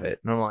can't have it.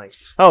 And I'm like,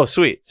 oh,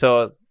 sweet.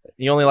 So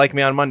you only like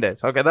me on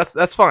Mondays. Okay,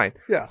 that's fine.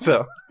 Yeah.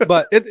 So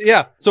But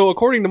so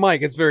according to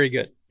Mike, it's very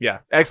good. yeah,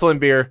 excellent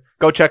beer.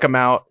 Go check them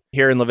out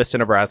here in La Vista,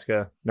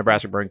 Nebraska,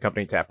 Nebraska Brewing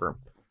Company tap room.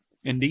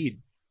 Indeed.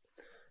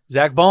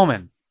 Zach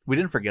Bowman, we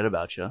didn't forget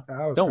about you.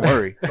 I was Don't kinda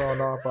worry. Thrown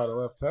off by the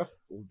left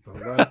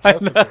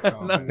testicle.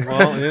 comment.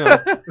 Well, yeah.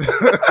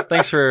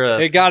 Thanks for.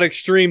 It got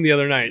extreme the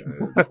other night.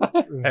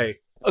 Hey,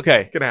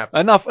 Okay, can happen.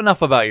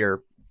 enough about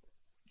your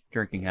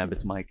drinking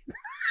habits, Mike.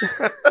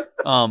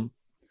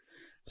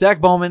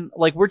 Zach Bowman,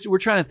 like we're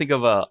trying to think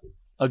of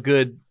a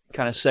good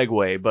kind of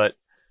segue, but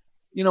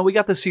we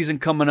got the season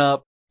coming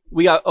up.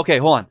 We got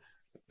hold on,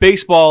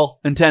 baseball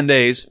in 10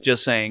 days.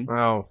 Just saying,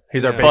 Oh,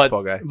 he's our Yeah.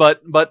 baseball guy.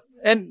 but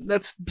and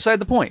that's beside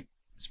the point.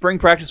 Spring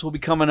practice will be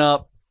coming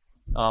up.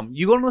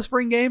 You going to the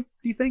spring game?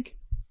 Do you think?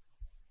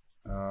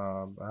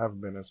 I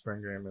haven't been in a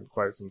spring game in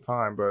quite some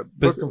time, but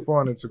Bes- looking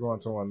forward to going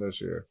to one this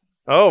year.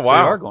 Oh, So you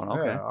wow. are going.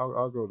 Okay. Yeah,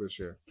 I'll go this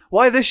year.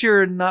 Why this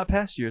year and not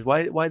past years?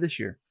 Why this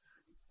year?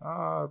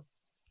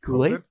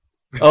 Kool-Aid? COVID.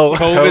 Oh,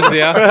 COVID's,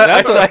 yeah.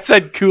 I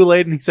said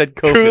Kool-Aid and he said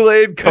COVID.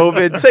 Kool-Aid,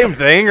 COVID, same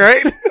thing,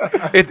 right?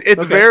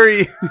 It's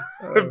Okay.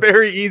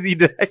 very easy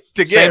to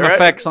get, Same right?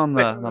 effects on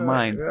the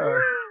mind.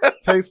 Yeah.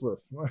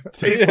 Tasteless.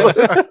 Tasteless.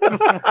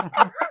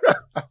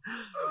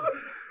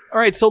 All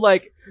right, so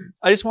I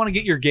just want to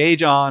get your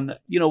gauge on,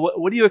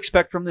 what do you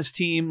expect from this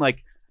team?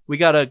 Like, we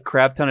got a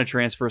crap ton of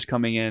transfers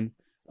coming in.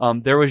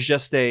 There was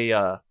just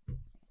a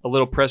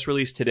little press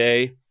release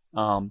today.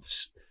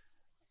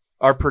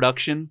 Our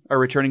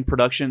returning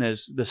production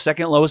is the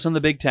second lowest in the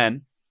Big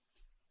Ten.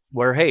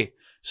 Where, hey,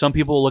 some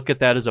people look at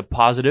that as a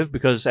positive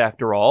because,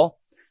 after all,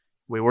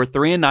 we were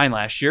 3-9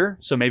 last year,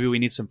 so maybe we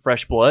need some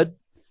fresh blood.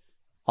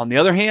 On the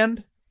other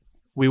hand,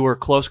 we were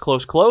close.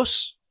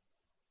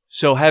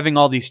 So having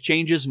all these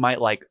changes might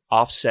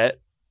offset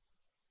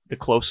the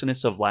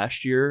closeness of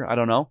last year. I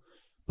don't know.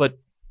 But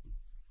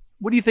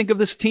what do you think of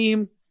this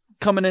team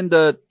coming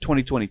into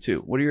 2022?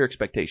 What are your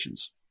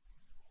expectations?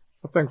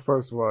 I think,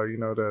 first of all,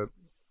 that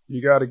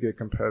you got to get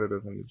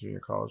competitive in the junior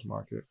college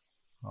market.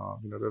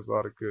 There's a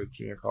lot of good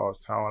junior college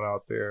talent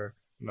out there.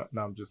 No,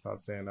 I'm just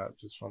not saying that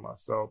just for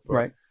myself. But,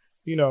 Right.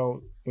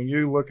 When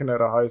you're looking at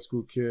a high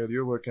school kid,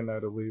 you're looking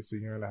at least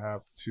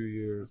 1.5 to 2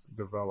 years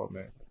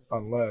development,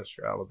 unless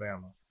you're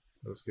Alabama.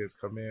 Those kids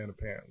come in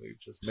apparently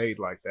just made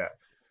like that.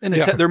 And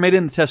they're made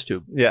in the test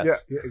tube.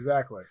 Yes. Yeah,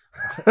 exactly.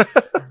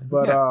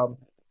 But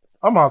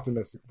I'm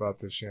optimistic about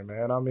this year,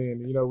 man. I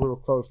mean, we were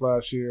close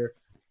last year,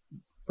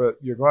 but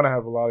you're going to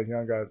have a lot of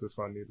young guys that's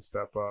going to need to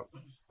step up.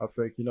 I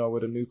think,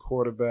 with a new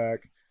quarterback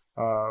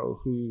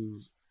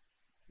who's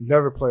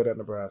never played at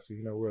Nebraska,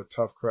 we're a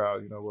tough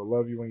crowd. We'll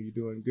love you when you're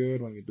doing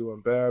good. When you're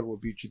doing bad, we'll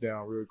beat you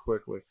down really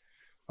quickly.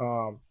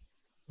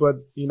 But,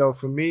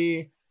 for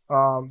me,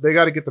 they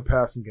got to get the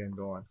passing game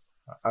going.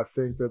 I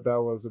think that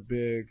was a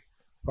big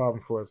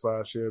problem for us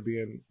last year,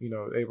 being,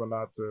 able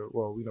not to,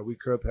 we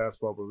could pass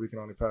ball, but we can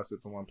only pass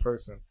it to one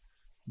person.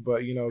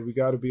 But, we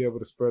got to be able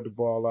to spread the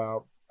ball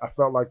out. I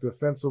felt like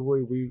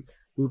defensively, we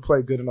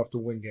played good enough to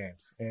win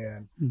games.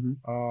 And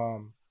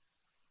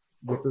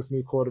with this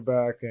new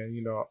quarterback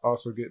and,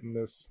 also getting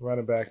this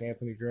running back,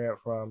 Anthony Grant,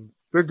 from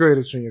the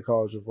greatest junior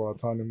college of all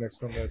time, New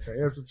Mexico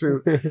Military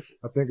Institute,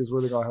 I think is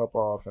really going to help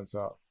our offense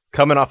out.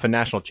 Coming off a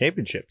national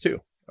championship,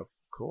 too. Of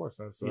course.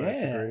 That's a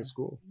great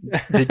school.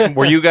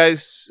 Were you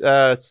guys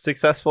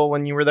successful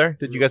when you were there?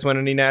 Did you guys win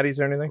any natties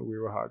or anything? We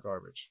were hot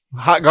garbage.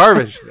 Hot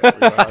garbage. Yeah, we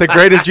were hot The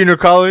greatest junior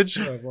college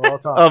of all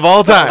time. of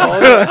all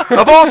time.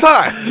 Of all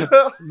time.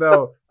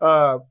 No,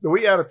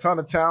 we had a ton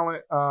of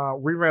talent.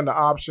 We ran the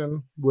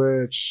option,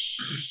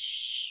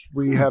 which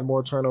we had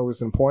more turnovers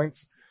than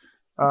points.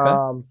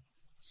 Okay.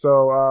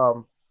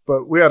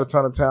 But we had a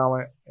ton of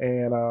talent,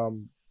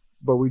 and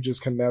but we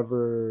just can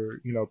never,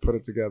 put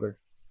it together.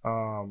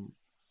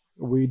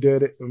 We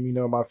did it.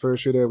 My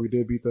first year there, we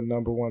did beat the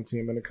number 1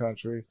 team in the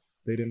country.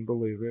 They didn't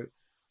believe it,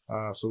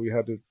 so we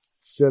had to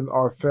send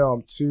our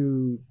film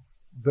to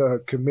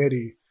the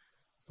committee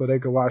so they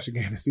could watch the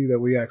game to see that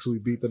we actually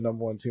beat the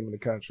number 1 team in the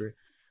country.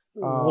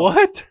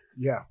 What?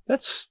 Yeah,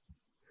 That's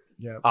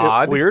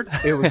Odd. weird.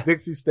 it was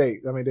Dixie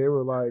State. I mean, they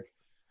were like,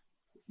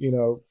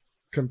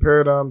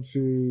 compare them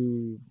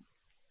to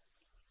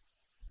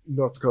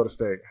North Dakota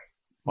State.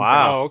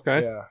 Wow. Oh,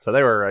 okay. Yeah, So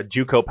they were a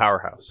JUCO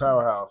powerhouse.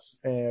 powerhouse.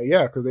 And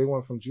because they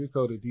went from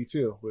JUCO to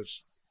D2,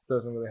 which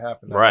doesn't really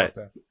happen that Right.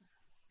 often.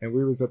 And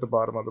we was at the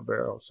bottom of the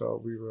barrel, so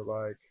we were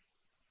like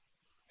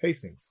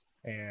Hastings.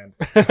 And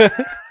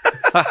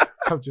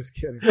I'm just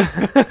kidding.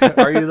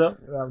 Are you though?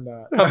 I'm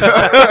not.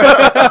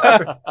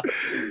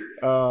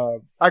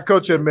 I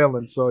coach at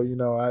Millen, so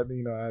I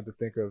had to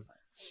think of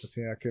a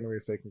team I couldn't really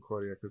say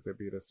Concordia because they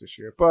beat us this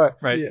year, but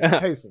Right. Yeah.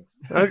 Hastings.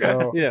 Okay.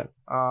 So, Yeah.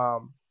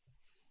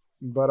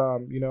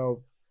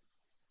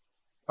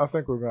 I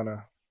think we're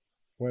gonna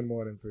win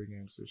more than 3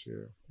 games this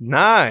year.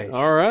 Nice.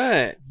 All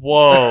right.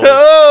 Whoa.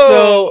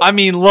 Oh, I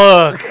mean,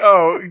 look.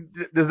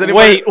 does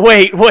anybody?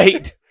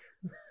 Wait.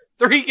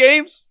 3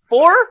 games?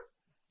 4?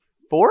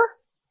 4?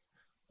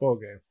 Bowl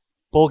game.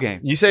 Bowl game.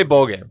 You say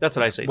bowl game. That's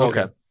what I say.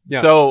 Okay. Too. Yeah.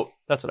 So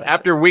That's what I say.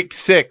 after week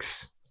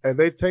 6, And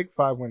they take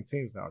 5-win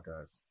teams now,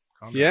 guys.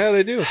 Calm down. Yeah,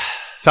 they do.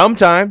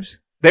 sometimes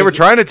they were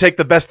trying to take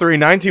the best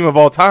 3-9 team of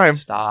all time.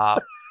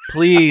 Stop.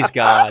 Please,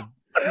 God.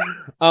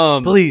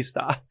 Please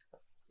stop.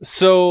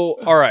 So,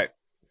 all right.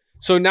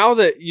 So now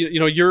that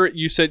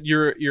you said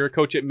you're a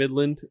coach at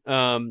Midland,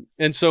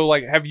 and so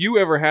like, have you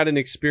ever had an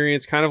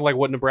experience kind of like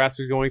what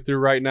Nebraska's going through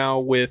right now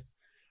with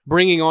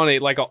bringing on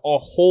a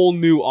whole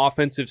new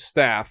offensive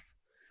staff,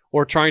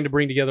 or trying to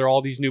bring together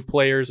all these new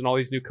players and all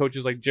these new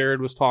coaches like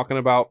Jared was talking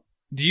about?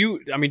 Do you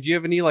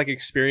have any like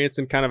experience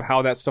in kind of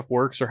how that stuff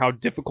works, or how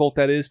difficult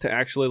that is to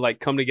actually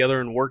like come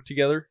together and work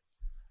together?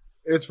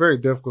 It's very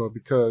difficult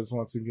because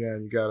once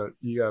again,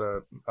 you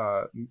got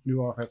a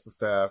new offensive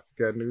staff,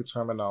 you got new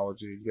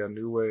terminology, you got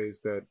new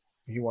ways that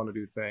he want to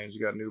do things, you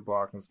got new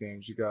blocking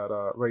schemes, you got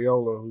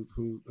Rayola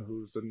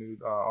who's the new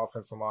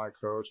offensive line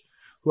coach,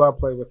 who I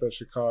played with at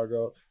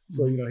Chicago.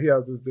 So he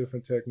has his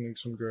different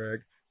techniques from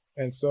Greg,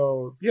 and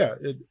so yeah,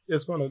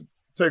 it's going to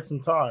take some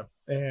time,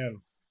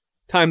 and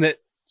Time that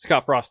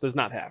Scott Frost does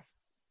not have.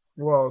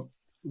 well,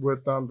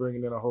 with them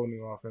bringing in a whole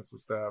new offensive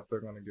staff,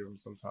 they're going to give him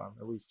some time,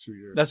 at least 2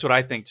 years. That's what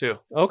I think too.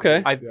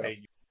 Okay.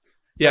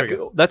 Yeah,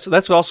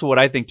 that's also what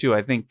I think too.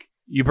 I think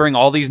you bring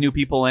all these new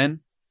people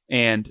in,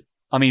 and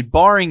I mean,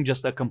 barring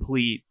just a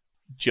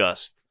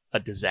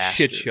disaster,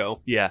 Shit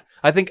show. Yeah,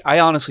 I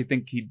honestly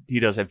think he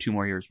does have 2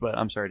 more years. But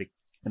I'm sorry to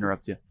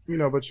interrupt you.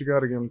 But you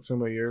got to give him 2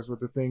 more years. But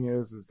the thing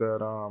is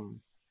that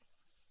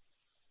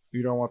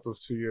you don't want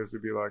those 2 years to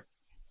be like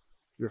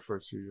your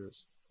first 2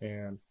 years,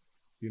 and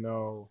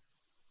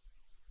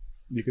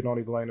you can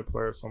only blame the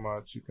player so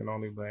much. You can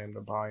only blame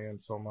the buy-in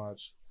so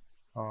much.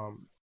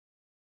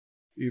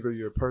 Either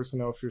your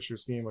personnel fits your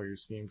scheme or your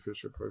scheme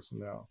fits your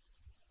personnel.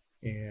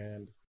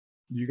 And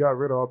you got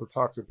rid of all the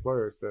toxic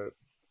players that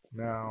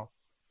now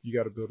you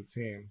got to build a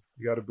team.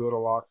 You got to build a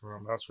locker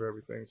room. That's where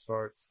everything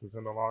starts, is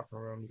in the locker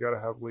room. You got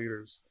to have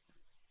leaders.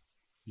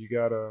 You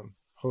got to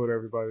hold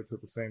everybody to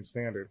the same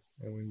standard.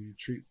 And when you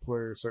treat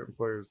certain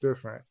players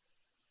different,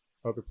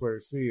 other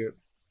players see it,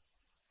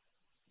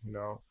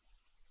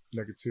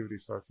 negativity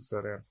starts to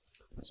set in.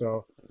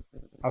 So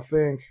I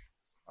think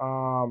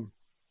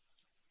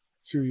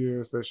 2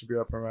 years they should be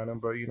up and running,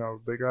 but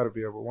they got to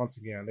be able, once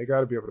again, they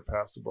got to be able to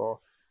pass the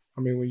ball.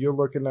 I mean, when you're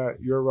looking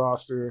at your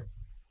roster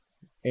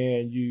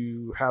and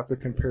you have to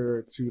compare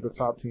it to the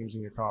top teams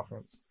in your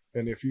conference,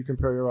 and if you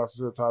compare your roster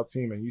to the top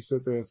team and you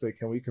sit there and say,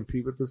 can we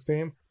compete with this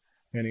team?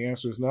 And the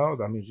answer is no,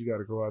 that means you got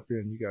to go out there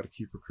and you got to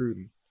keep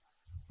recruiting,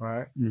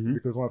 right? Mm-hmm.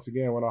 Because once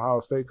again, when Ohio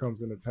State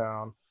comes into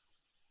town,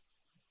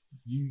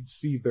 you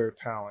see their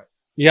talent.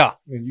 Yeah.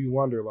 And you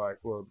wonder, like,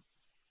 well,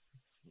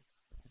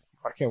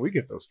 why can't we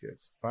get those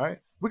kids, right?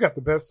 We got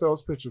the best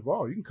sales pitch of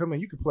all. You can come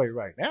in, you can play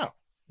right now.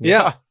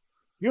 Yeah.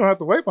 You don't have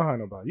to wait behind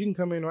nobody. You can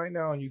come in right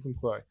now and you can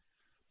play.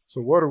 So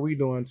what are we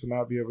doing to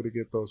not be able to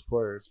get those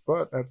players?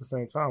 But at the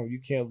same time, you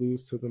can't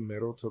lose to the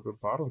middle, to the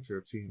bottom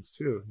tier teams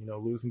too.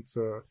 Losing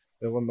to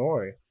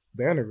Illinois,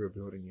 they're in a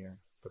rebuilding year,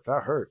 but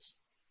that hurts.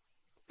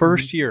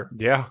 First year.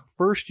 Yeah.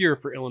 First year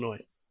for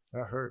Illinois.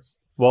 That hurts.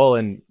 Well,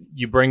 and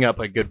you bring up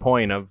a good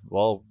point of,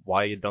 well,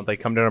 why don't they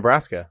come to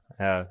Nebraska?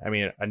 I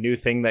mean, a new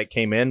thing that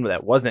came in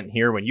that wasn't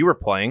here when you were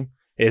playing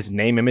is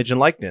name, image, and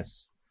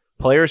likeness.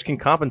 Players can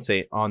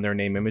compensate on their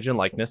name, image, and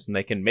likeness, and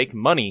they can make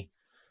money.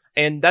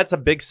 And that's a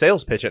big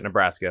sales pitch at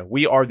Nebraska.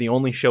 We are the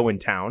only show in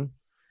town,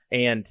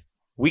 and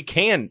we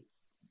can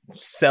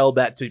sell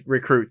that to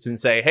recruits and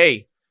say,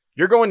 hey,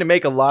 you're going to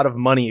make a lot of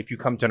money if you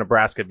come to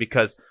Nebraska,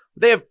 because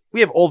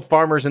we have old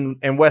farmers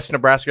in West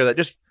Nebraska that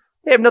just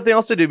they have nothing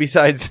else to do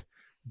besides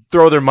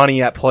throw their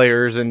money at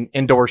players and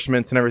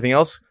endorsements and everything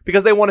else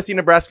because they want to see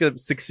Nebraska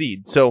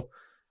succeed. So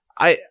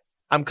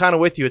I'm kind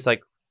of with you. It's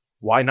like,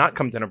 why not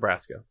come to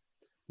Nebraska?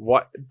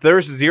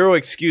 There's zero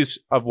excuse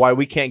of why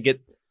we can't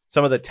get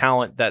some of the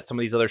talent that some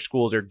of these other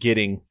schools are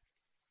getting.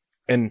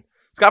 And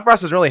Scott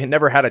Frost has really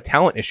never had a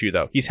talent issue,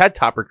 though. He's had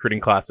top recruiting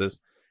classes.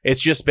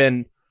 It's just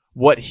been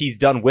what he's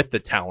done with the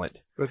talent.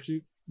 But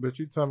you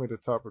tell me the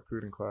top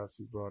recruiting class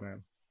he brought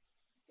in.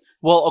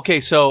 Well, okay,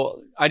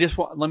 so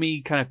let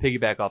me kind of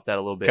piggyback off that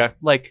a little bit. Okay.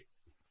 Like,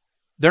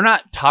 they're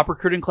not top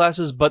recruiting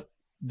classes, but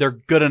they're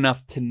good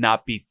enough to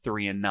not be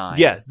 3-9.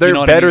 Yes, they're You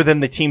know what better I mean? than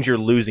the teams you're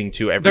losing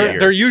to every year.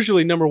 They're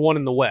usually number one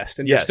in the West,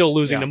 and Yes. you're still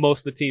losing Yeah. to most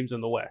of the teams in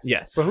the West.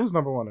 Yes. So who's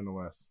number one in the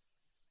West?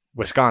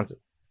 Wisconsin.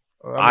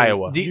 I mean,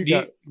 Iowa.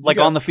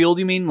 On the field,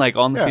 you mean? Like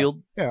on the Yeah.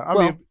 field? Yeah,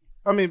 Well-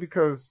 I mean,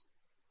 because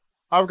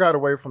I've got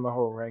away from the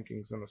whole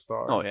rankings and the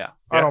star. Oh, yeah.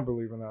 I don't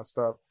believe in that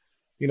stuff.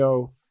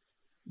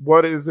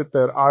 What is it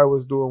that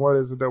Iowa's doing? What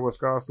is it that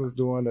Wisconsin's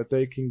doing that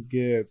they can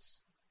get?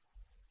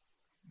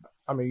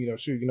 I mean,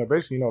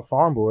 basically,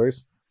 farm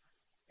boys,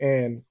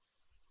 and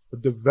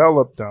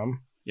develop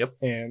them. Yep.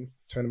 And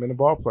turn them into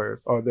ball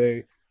players. Are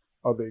they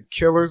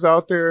killers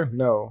out there?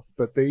 No,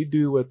 but they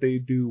do what they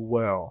do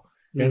well.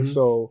 Mm-hmm. And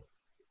so,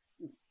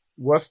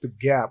 what's the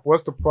gap?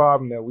 What's the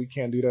problem that we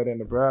can't do that in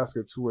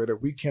Nebraska to where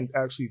that we can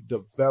actually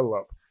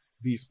develop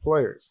these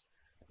players?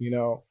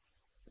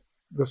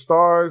 The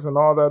stars and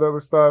all that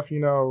other stuff.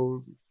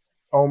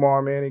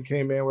 Omar Manning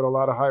came in with a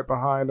lot of hype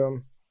behind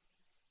him,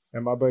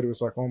 and my buddy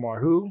was like,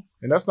 "Omar who?"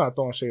 And that's not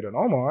throwing shade at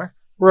Omar.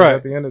 Right. But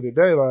at the end of the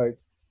day, like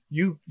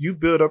you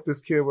build up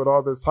this kid with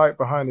all this hype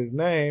behind his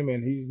name,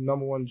 and he's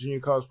 #1 junior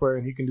college player,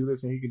 and he can do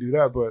this and he can do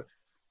that. But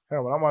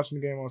hell, when I'm watching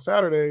the game on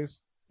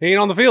Saturdays, He ain't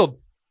on the field.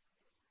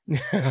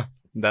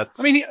 That's.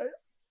 I mean,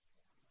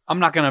 I'm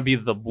not going to be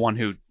the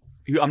one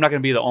I'm not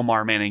going to be the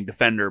Omar Manning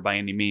defender by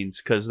any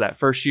means, because that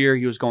first year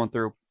he was going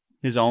through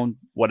his own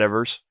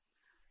whatevers.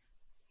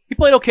 He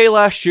played okay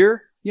last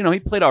year. He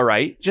played all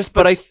right.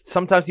 but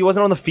sometimes he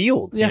wasn't on the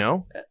field. Yeah.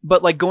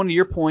 But like going to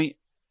your point,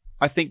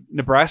 I think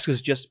Nebraska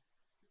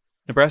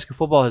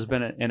football has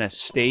been in a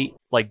state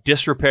like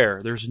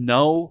disrepair. There's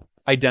no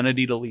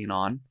identity to lean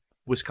on.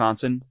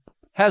 Wisconsin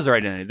has their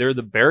identity. They're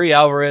the Barry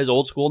Alvarez,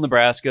 old school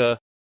Nebraska,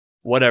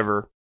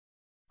 whatever.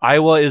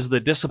 Iowa is the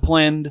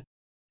disciplined,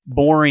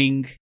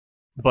 boring,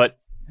 but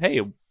hey,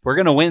 we're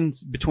going to win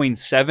between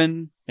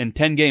 7 and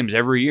 10 games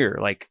every year.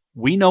 Like,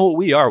 we know what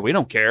we are. We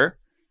don't care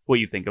what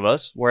you think of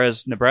us.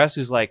 Whereas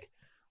Nebraska's like,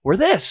 we're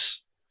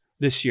this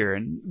year,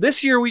 and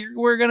this year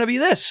we're going to be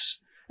this.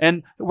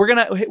 And we're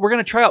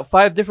gonna try out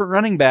 5 different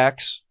running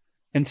backs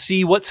and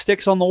see what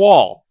sticks on the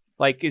wall.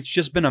 Like, it's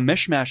just been a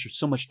mishmash of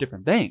so much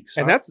different things.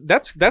 And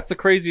that's the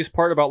craziest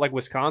part about like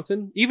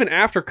Wisconsin. Even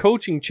after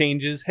coaching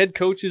changes, head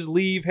coaches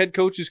leave, head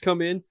coaches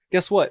come in.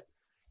 Guess what?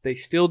 They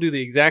still do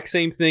the exact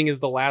same thing as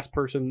the last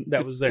person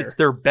that was there. It's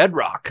their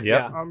bedrock. Yep.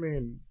 Yeah. I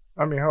mean,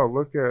 hell,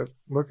 look at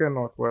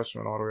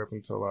Northwestern all the way up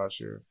until last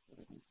year.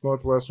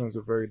 Northwestern is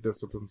a very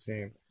disciplined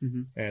team,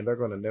 and they're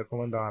going to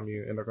nickel and dime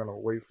you, and they're going to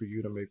wait for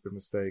you to make the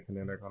mistake, and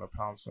then they're going to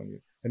pounce on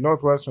you. And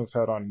Northwestern's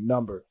had our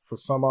number. For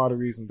some odd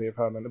reason, they've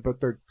had it, but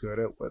they're good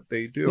at what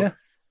they do. Yeah.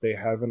 They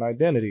have an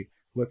identity.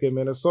 Look at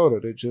Minnesota.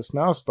 They're just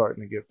now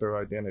starting to get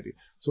their identity.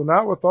 So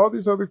now with all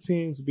these other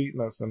teams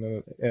beating us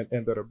and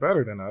that are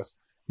better than us,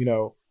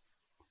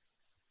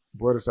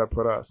 where does that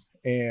put us?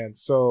 And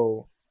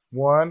so,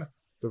 1,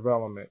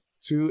 development.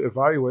 2,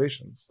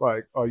 evaluations.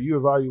 Like, are you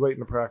evaluating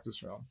the practice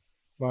film?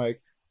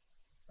 Like,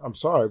 I'm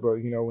sorry, but,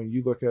 when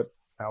you look at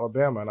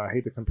Alabama, and I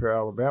hate to compare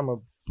Alabama,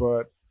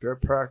 but their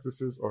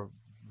practices are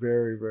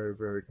very, very,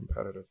 very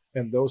competitive.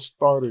 And those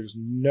starters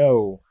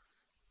know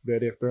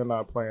that if they're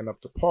not playing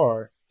up to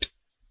par,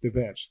 they're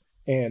benched.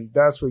 And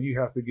that's where you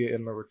have to get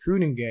in the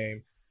recruiting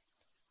game.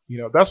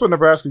 That's what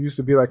Nebraska used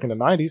to be like in the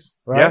 90s,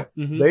 right?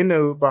 Yeah. Mm-hmm. They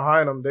knew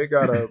behind them they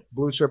got a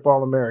blue chip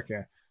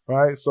All-American,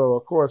 right? So,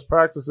 of course,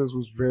 practices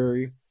was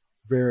very,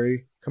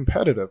 very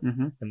competitive.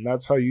 And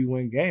that's how you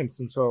win games.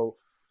 And so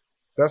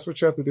that's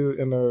what you have to do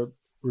in the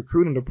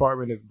recruiting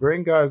department, is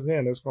bring guys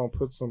in that's going to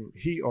put some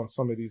heat on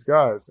some of these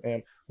guys.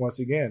 And once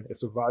again,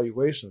 it's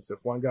evaluations. If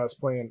one guy's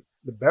playing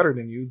better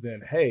than you,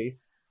 then, hey,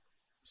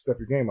 step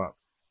your game up.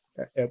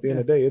 At the end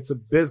of the day, it's a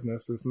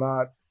business. It's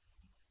not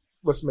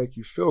let's make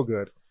you feel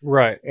good.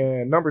 Right.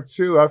 And number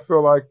 2, I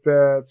feel like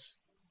that's,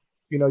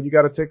 you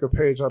got to take a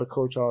page out of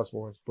Coach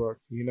Osborne's book.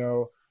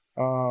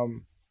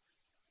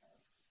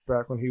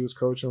 Back when he was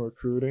coaching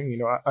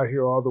recruiting, I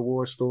hear all the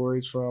war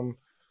stories from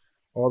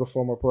all the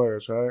former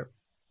players, right?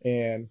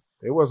 And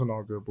they wasn't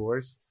all good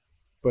boys.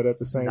 But at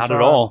the same time, not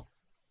at all.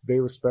 They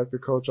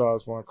respected Coach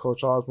Osborne.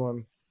 Coach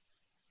Osborne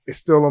is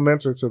still a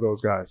mentor to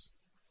those guys,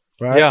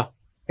 right? Yeah.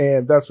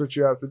 And that's what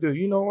you have to do.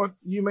 You know what?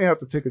 You may have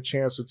to take a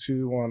chance or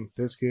 2 on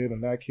this kid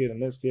and that kid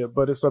and this kid,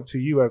 but it's up to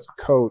you as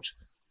a coach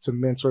to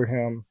mentor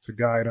him, to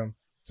guide him,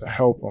 to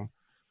help him.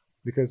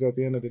 Because at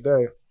the end of the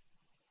day,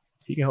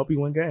 he can help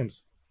you win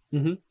games.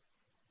 Mm-hmm.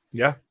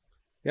 Yeah.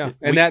 Yeah,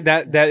 and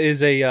that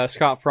is a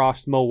Scott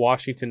Frost, Mo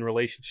Washington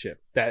relationship.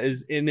 That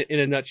is, in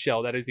a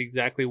nutshell, that is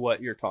exactly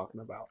what you're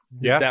talking about.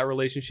 Yeah. That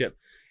relationship.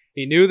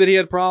 He knew that he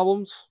had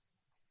problems,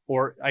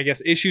 or I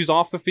guess issues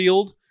off the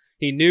field.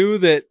 He knew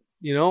that,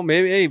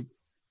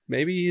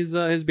 maybe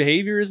his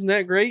behavior isn't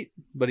that great,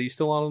 but he's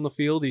still out on the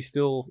field. He's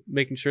still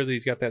making sure that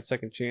he's got that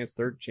second chance,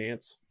 third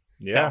chance.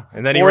 Yeah,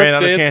 and then he ran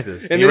out of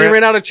chances. And then he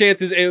ran out of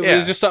chances. It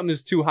was just something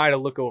that's too high to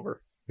look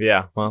over.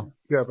 Yeah, well.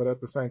 Yeah, but at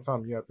the same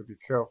time, you have to be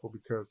careful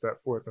because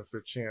that 4th and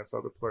 5th chance,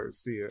 other players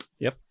see it.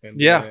 Yep. And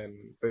Yeah.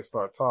 then they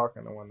start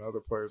talking, and when the other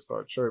players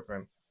start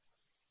chirping,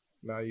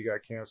 now you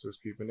got cancers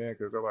creeping in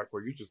because they're like,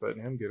 well, you just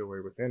letting him get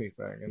away with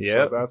anything. And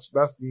Yep. so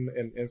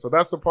so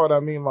that's the part I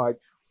mean, like,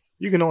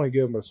 you can only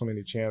give them so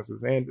many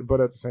chances.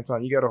 But at the same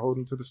time, you got to hold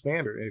them to the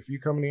standard. And if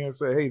you come in here and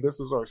say, hey, this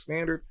is our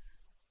standard,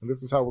 and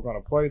this is how we're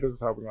going to play, this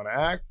is how we're going to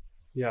act,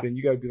 then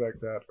you got to be like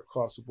that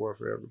across the board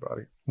for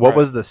everybody. What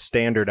was the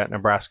standard at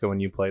Nebraska when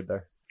you played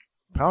there?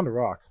 Pound a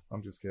rock.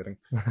 I'm just kidding.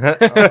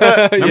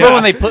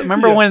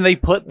 Remember when they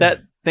put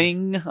that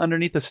thing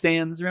underneath the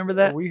stands. Remember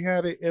that? We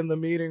had it in the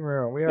meeting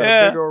room. We had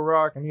Yeah. a big old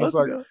rock, and he's Let's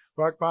like, go.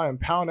 rock by and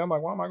pound it. I'm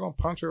like, why am I going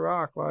to punch a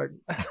rock? Like,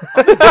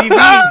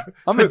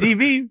 I'm a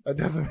DB. that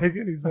doesn't make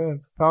any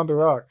sense. Pound a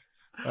rock.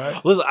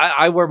 Right? Listen,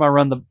 I wear my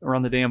run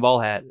the damn ball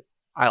hat.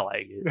 I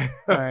like it.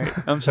 All right.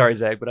 I'm sorry,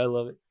 Zach, but I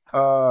love it.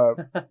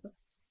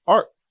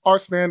 Our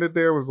standard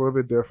there was a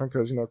little bit different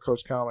because,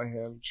 Coach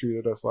Callahan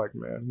treated us like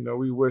men.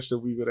 We wish that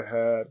we would have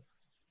had,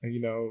 a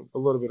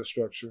little bit of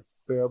structure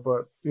there.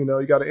 But, you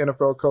got an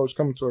NFL coach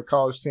coming to a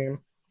college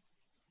team.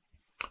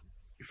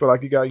 You feel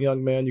like you got a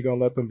young man, you're going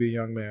to let them be a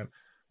young man.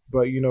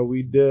 But,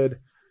 we did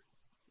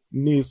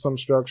need some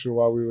structure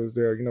while we was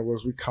there.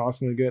 Was we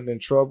constantly getting in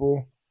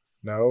trouble?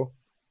 No.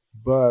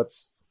 But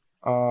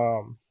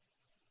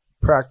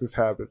practice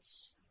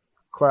habits,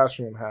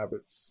 classroom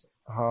habits,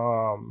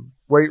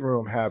 weight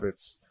room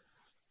habits,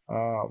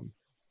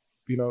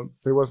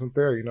 they wasn't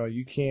there.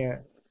 You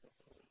can't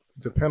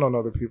depend on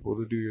other people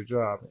to do your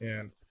job.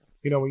 And,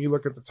 when you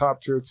look at the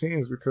top tier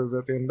teams, because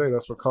at the end of the day,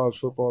 that's what college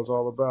football is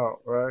all about,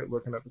 right?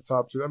 Looking at the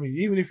top tier. I mean,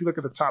 even if you look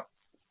at the top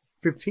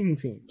 15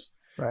 teams,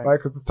 right?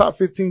 Because the top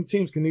 15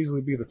 teams can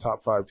easily be the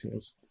top 5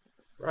 teams.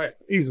 Right.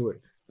 Easily.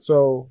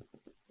 So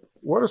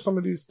what are some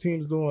of these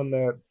teams doing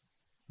that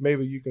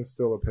maybe you can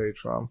steal a page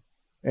from?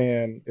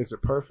 And is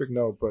it perfect?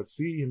 No, but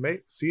see in the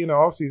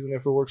offseason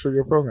if it works for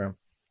your program.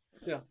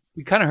 Yeah.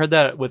 We kind of heard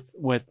that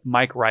with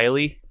Mike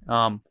Riley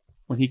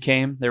when he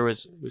came. It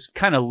was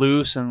kind of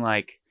loose and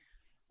like,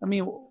 I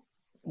mean,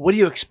 what do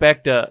you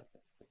expect a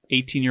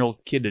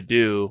 18-year-old kid to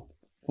do?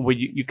 Well,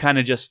 you kind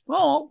of just,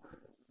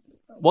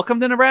 welcome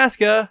to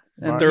Nebraska,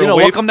 and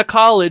welcome to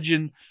college,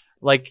 and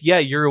like, yeah,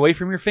 you're away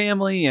from your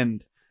family,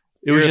 and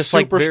it was just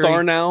like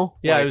superstar now.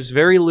 Yeah, it was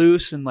very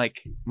loose and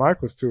like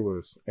Mike was too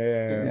loose,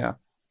 and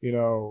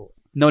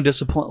no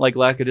discipline, like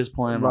lack of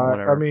discipline or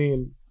whatever. I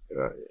mean,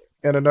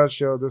 in a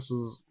nutshell, this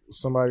is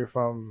somebody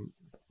from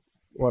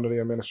one of the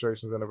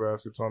administrations in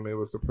Nebraska told me it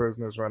was the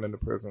prisoners running the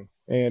prison,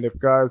 and if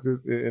guys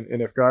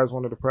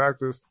wanted to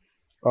practice,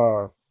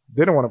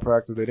 didn't want to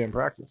practice, they didn't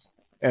practice,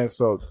 and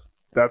so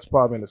that's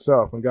problem in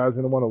itself. When guys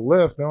didn't want to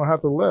lift, they don't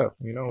have to lift.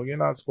 When you're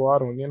not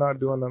squatting, when you're not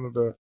doing none of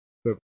the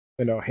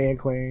hand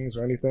cleans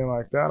or anything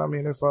like that, I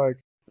mean, it's like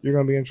you're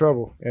going to be in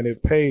trouble. And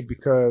it paid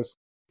because,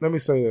 let me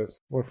say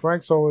this, when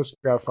Frank Solich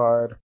got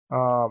fired,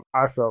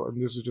 I felt,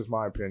 and this is just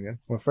my opinion,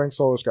 when Frank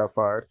Solich got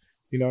fired,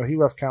 he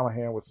left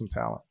Callahan with some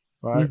talent,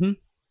 right? Mm-hmm.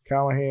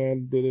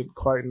 Callahan didn't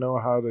quite know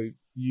how to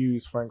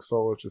use Frank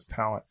Solich's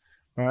talent,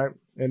 right?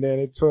 And then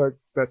it took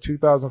that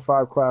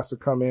 2005 class to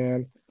come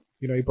in.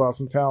 He brought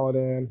some talent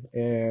in,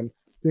 and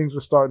things were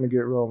starting to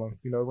get rolling.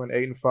 We went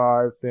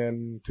 8-5.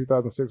 Then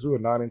 2006, we were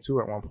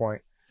 9-2 at one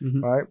point,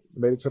 right?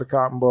 Made it to the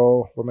Cotton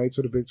Bowl. We made it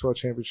to the Big 12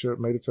 championship.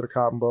 Made it to the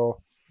Cotton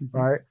Bowl,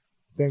 right?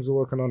 Things are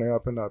looking on the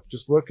up and up.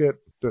 Just look at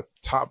the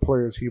top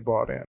players he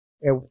brought in.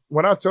 And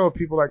when I tell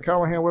people like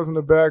Callahan wasn't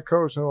a bad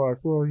coach, they're like,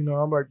 well,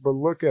 I'm like, but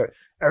look at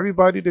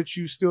everybody that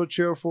you still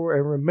cheer for,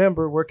 and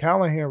remember where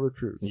Callahan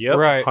recruits. Yep,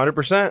 right,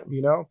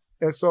 100%.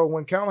 And so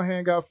when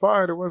Callahan got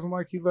fired, it wasn't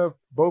like he left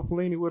Bo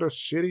Pelini with a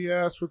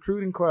shitty-ass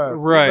recruiting class.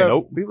 Right.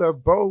 He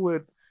left Bo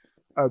with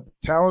a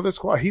talented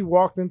squad. He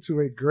walked into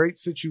a great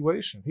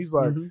situation. He's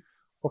like,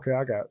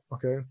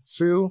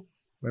 Sue,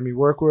 let me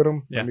work with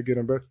him. Let me get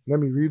him better. Let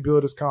me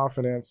rebuild his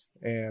confidence.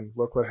 And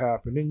look what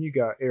happened. Then you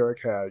got Eric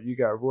Hadd. You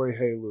got Roy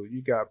Halu.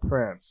 You got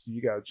Prince.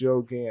 You got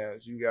Joe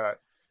Gans. You got,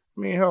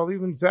 hell,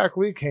 even Zach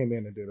Lee came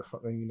in and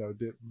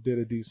did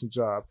a decent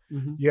job.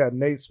 You had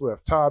Nate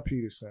Swift, Todd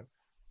Peterson.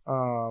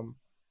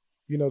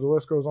 The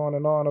list goes on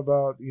and on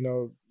about,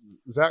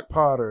 Zach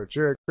Potter,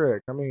 Jared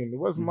Craig. It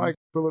wasn't like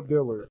Philip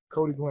Dillard,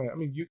 Cody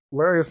Glenn.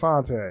 Larry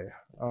Asante.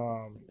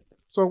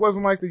 So it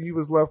wasn't like that you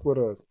was left with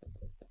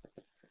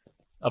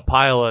a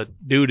pile of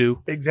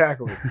doo-doo.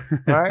 Exactly.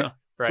 Right?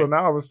 Right. So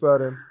now all of a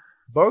sudden,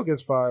 Bo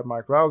gets fired,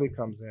 Mike Riley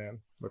comes in.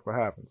 Look what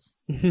happens.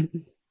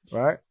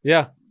 Right?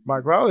 Yeah.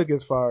 Mike Riley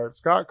gets fired.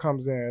 Scott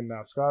comes in.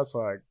 Now Scott's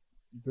like,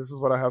 this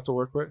is what I have to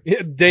work with.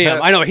 Yeah,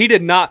 damn, I know he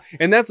did not,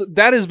 and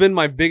that has been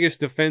my biggest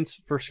defense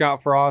for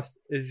Scott Frost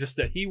is just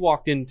that he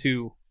walked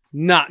into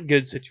not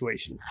good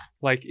situation.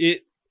 Like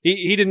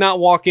he did not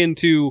walk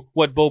into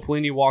what Bo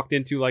Pelini walked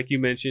into, like you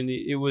mentioned.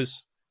 It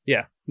was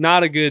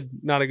not a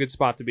good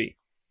spot to be.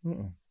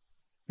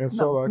 And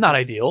so not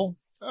ideal.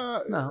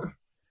 No,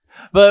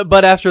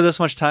 but after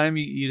this much time,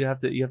 you have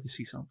to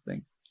see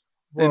something.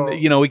 Well,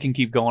 and we can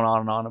keep going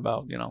on and on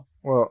about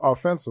Well,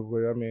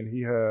 offensively,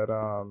 he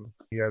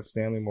had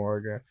Stanley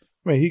Morgan.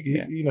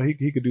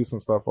 He could do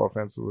some stuff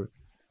offensively.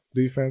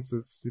 Defense,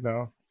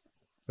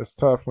 it's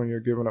tough when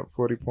you're giving up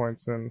 40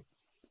 points in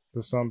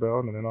the Sun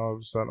Belt, and then all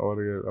of a sudden, or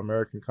the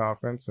American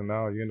Conference, and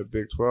now you're in the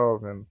Big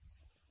 12, and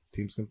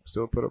teams can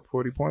still put up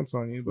 40 points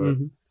on you, but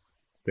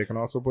they can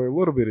also play a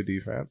little bit of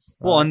defense.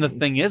 Well, and the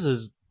thing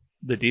is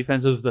the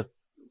defense is the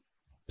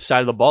side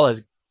of the ball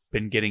has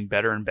been getting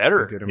better and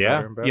better. Better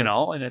and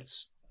better. And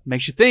it's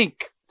makes you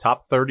think.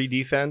 Top 30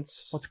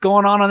 defense. What's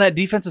going on that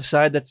defensive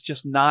side that's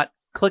just not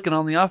clicking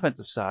on the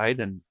offensive side?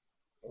 And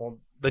well,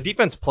 the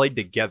defense played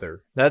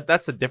together.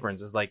 That's the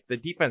difference. Is like the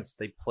defense,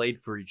 they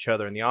played for each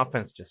other, and the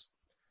offense just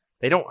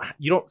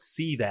you don't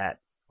see that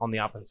on the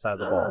opposite side of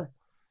the ball.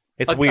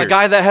 It's weird. A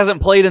guy that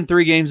hasn't played in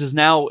 3 games is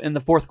now in the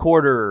fourth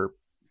quarter.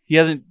 He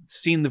hasn't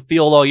seen the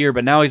field all year,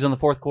 but now he's in the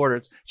fourth quarter.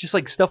 It's just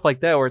like stuff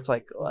like that where it's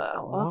like,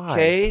 well,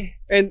 okay,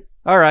 And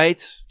all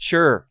right,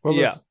 sure, Well,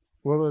 yeah.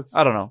 it's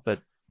I don't know,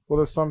 but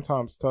Well, it's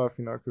sometimes tough,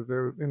 because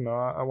they're,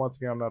 once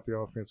again, I'm not the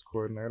offense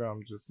coordinator.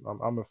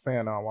 I'm a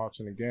fan now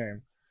watching the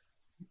game.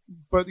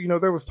 But,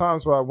 there was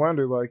times where I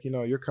wondered, like,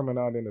 you're coming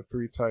out in a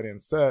 3 tight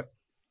end set.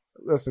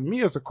 Listen,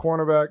 me as a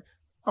cornerback,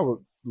 I would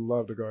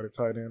love to guard a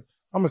tight end.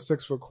 I'm a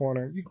 6-foot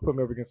corner. You can put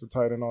me up against a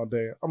tight end all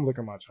day. I'm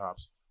licking my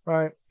chops,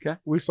 right? Okay.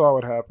 We saw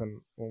what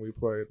happened when we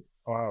played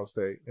Ohio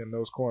State, and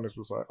those corners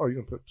was like, oh, you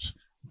can put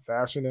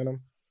fashion in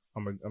them.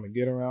 I'm gonna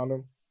get around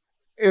them.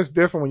 It's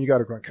different when you got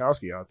a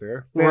Gronkowski out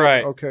there. Then,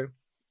 Right. Okay.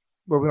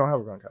 But we don't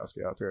have a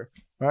Gronkowski out there,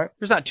 right?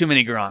 there's not too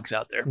many Gronks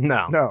out there.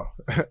 No.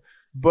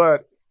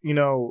 But,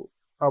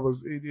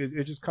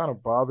 it just kind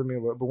of bothered me a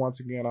little. But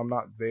once again, I'm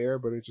not there,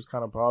 but it just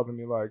kind of bothered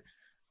me. Like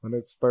when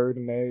it's 3rd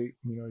and 8,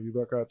 you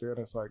look out there and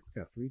it's like,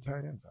 we got 3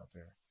 tight ends out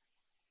there.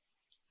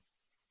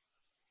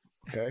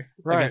 Okay.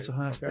 Against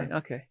Ohio Okay. State.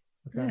 Okay.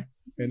 Okay.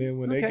 And then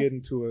when they Okay. get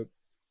into a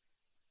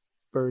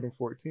 3rd and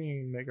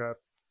 14, they got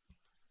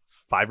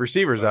 5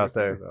 receivers out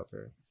there, out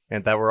there.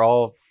 and that were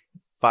all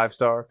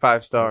 5-star,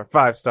 5-star,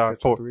 5-star, Catch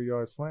a 4.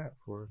 3-yard slant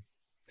for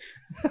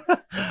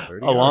A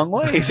 30 long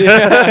yards. ways.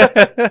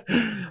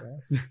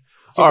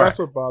 So All that's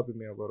what bothered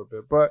me a little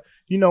bit. But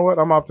you know what?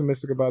 I'm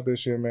optimistic about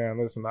this year, man.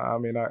 Listen,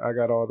 I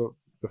got all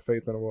the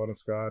faith in the world in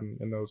Scott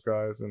and those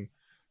guys and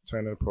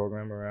turning the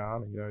program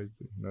around.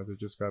 They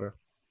just got to,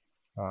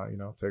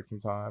 take some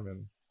time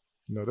and,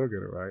 they'll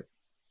get it right.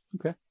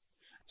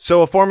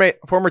 So a former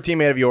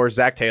teammate of yours,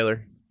 Zack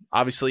Taylor,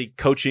 obviously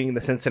coaching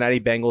the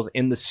Cincinnati Bengals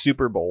in the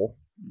Super Bowl.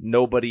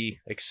 Nobody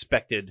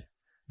expected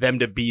them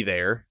to be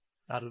there.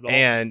 Not at all.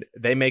 And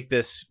they make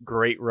this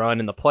great run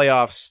in the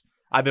playoffs.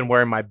 I've been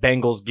wearing my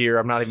Bengals gear.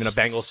 I'm not even a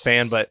Bengals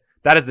fan, but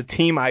that is the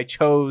team I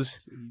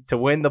chose to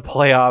win the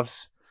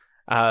playoffs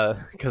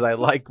because I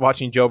like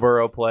watching Joe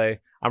Burrow play.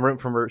 I'm rooting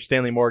for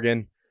Stanley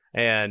Morgan,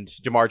 and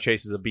Jamar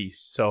Chase is a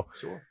beast. So,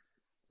 Sure.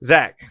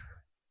 Zach,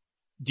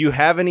 do you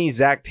have any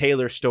Zack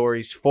Taylor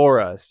stories for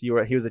us? He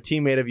was a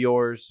teammate of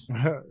yours.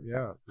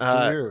 Yeah, 2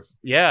 years.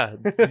 Yeah.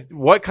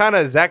 What kind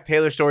of Zack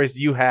Taylor stories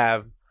do you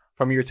have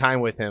from your time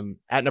with him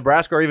at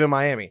Nebraska or even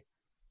Miami?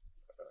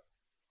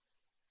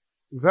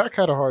 Zack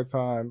had a hard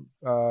time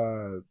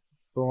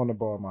throwing the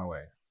ball my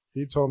way.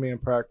 He told me in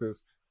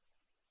practice,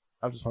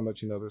 I just want to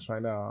let you know this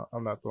right now,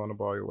 I'm not throwing the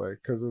ball your way.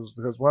 Because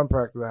one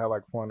practice I had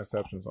like 4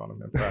 interceptions on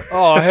him in practice.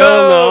 oh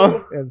hell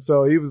no! And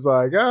so he was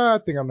like, I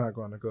think I'm not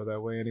going to go that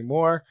way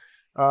anymore.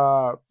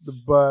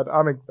 But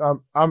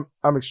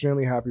I'm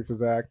extremely happy for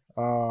Zack.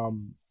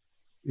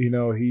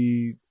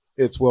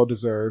 It's well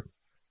deserved.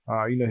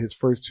 His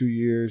first 2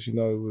 years,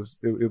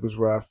 it was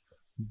rough,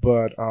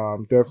 but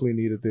definitely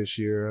needed this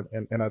year.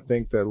 And I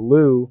think that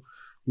Lou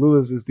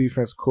is his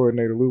defense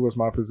coordinator. Lou was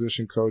my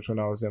position coach when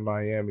I was in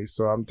Miami,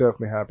 so I'm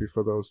definitely happy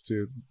for those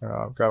two.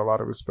 Got a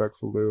lot of respect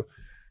for Lou.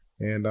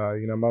 And,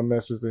 my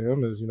message to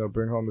him is,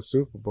 bring home the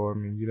Super Bowl. I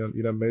mean,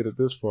 you done made it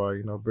this far,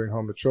 bring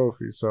home the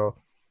trophy. So,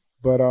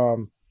 but,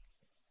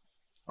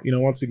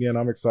 once again,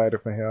 I'm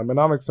excited for him, and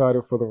I'm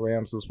excited for the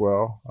Rams as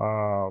well.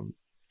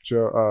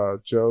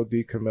 Joe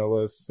D.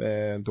 Camillus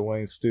and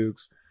Dwayne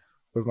Stukes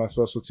was my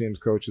special teams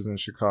coaches in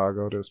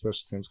Chicago. They're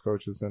special teams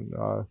coaches in,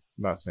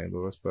 not St.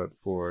 Louis, but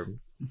for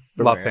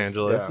the Los Rams.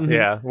 Angeles. Yeah.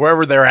 Yeah.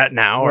 Wherever they're at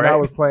now. When right? I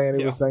was playing, it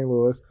Yeah. was St.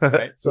 Louis.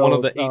 Right. So, One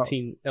of the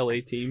 18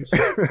 LA teams.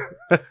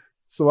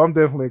 So I'm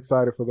definitely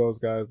excited for those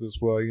guys as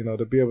well,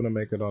 to be able to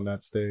make it on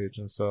that stage.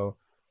 And so,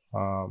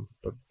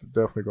 but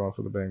definitely going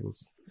for the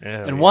Bengals.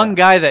 Yeah, And one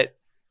guy that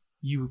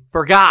you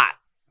forgot,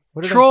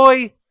 What did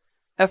Troy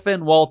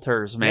F.N.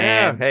 Walters, Yeah,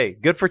 man. hey,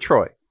 good for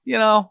Troy.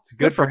 It's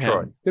good for him.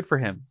 Troy. Good for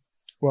him.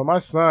 Well, my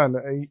son,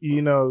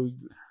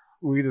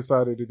 we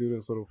decided to do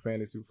this little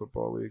fantasy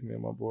football league, me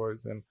and my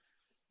boys, and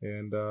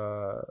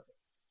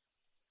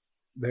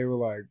they were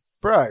like,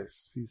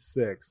 Bryce, he's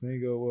 6. And they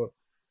go, well,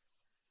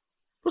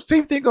 which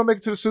team think gonna make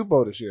it to the Super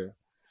Bowl this year?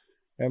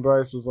 And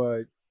Bryce was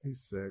like,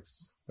 he's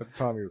 6. At the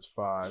time, he was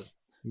 5.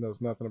 He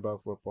knows nothing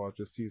about football,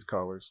 just sees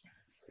colors.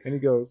 And he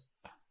goes,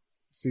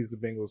 sees the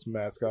Bengals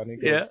mascot, and he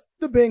goes,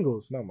 the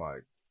Bengals. And I'm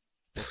like,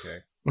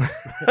 okay.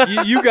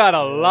 you got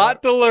a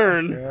lot to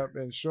learn. Yep.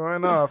 And sure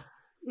enough,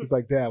 he's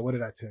like, Dad, what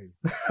did I tell you?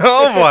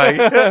 Oh,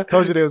 my.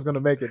 Told you they was gonna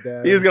make it,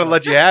 Dad. He was going to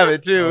let you have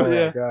it, too. Oh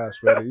my gosh,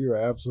 brother, you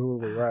are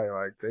absolutely right.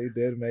 Like they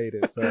did made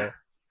it. So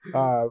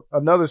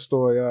another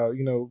story,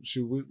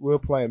 we were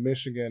playing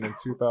Michigan in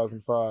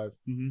 2005.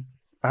 Mm-hmm.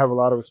 I have a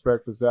lot of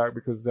respect for Zack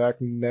because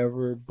Zack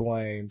never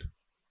blamed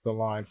the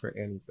line for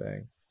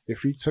anything.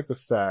 If he took a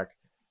sack,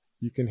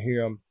 you can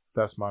hear him,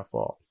 that's my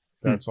fault.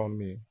 That's on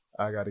me.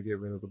 I got to get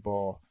rid of the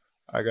ball.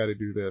 I got to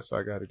do this.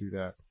 I got to do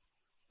that.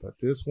 But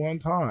this one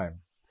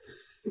time,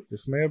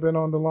 this may have been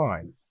on the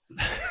line.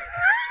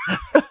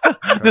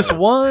 This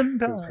one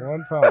This time.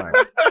 one time,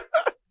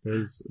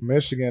 Because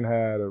Michigan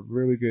had a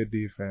really good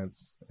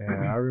defense,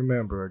 and I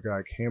remember a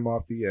guy came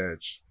off the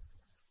edge.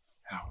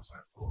 And I was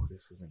like, "Oh,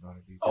 this isn't going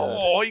to be good."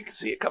 Oh, you can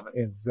see it coming.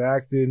 And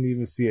Zack didn't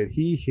even see it.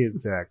 He hit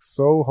Zack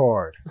so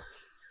hard.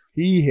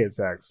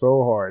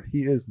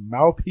 His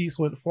mouthpiece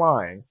went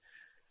flying.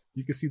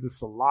 You could see the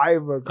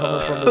saliva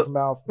coming from his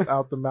mouth,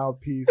 out the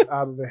mouthpiece,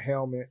 out of the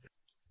helmet.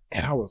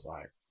 And I was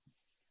like,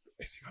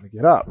 is he going to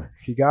get up?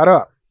 He got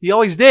up. He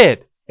always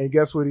did. And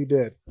guess what he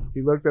did?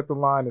 He looked at the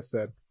line and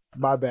said,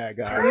 "My bad,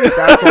 guys.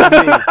 That's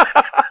on me."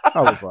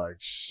 I was like,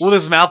 With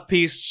his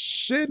mouthpiece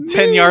shit,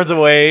 10 yards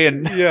away.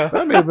 And Yeah.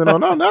 That may have been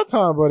on that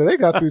time, but they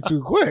got through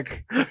too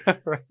quick.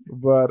 Right.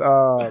 But,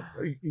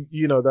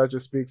 that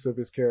just speaks of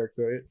his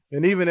character.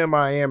 And even in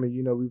Miami,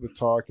 we would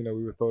talk,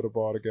 we would throw the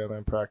ball together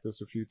and practice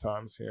a few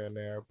times here and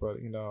there. But,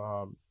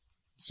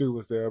 Sue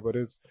was there. But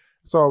it's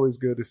always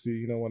good to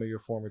see, one of your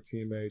former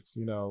teammates,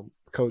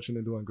 coaching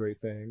and doing great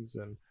things.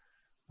 And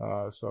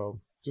so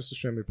just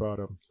extremely proud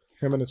of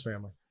him and his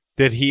family.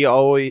 Did he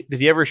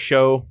ever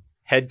show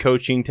head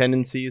coaching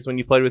tendencies when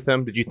you played with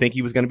him? Did you think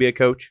he was going to be a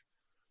coach?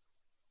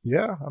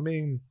 Yeah,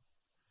 I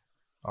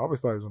always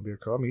thought he was going to be a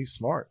coach. He's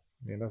smart.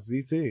 That's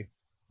ZT.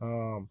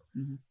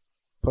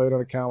 Played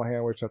under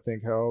Callahan, which I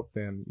think helped,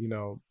 and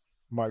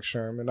Mike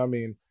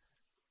Sherman.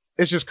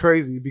 It's just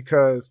crazy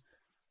because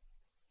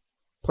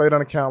played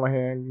under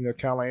Callahan.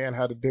 Callahan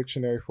had a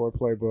dictionary for a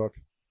playbook,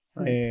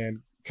 right. And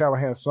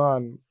Callahan's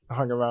son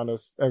hung around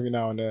us every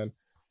now and then.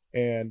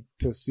 And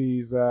to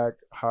see Zack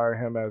hire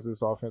him as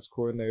his offense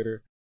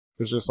coordinator,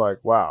 it's just like,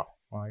 wow.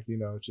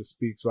 It just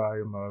speaks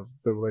volume of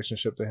the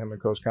relationship that him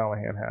and Coach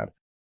Callahan had.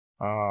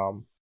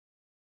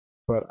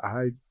 But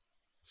I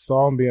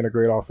saw him being a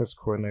great offense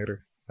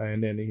coordinator.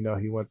 And then,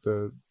 he went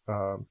to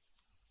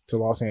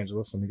Los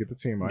Angeles. Let me get the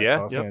team right.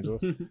 Los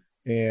Angeles.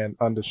 And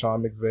under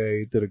Sean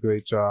McVay, did a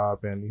great job.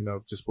 And,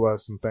 just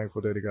blessed and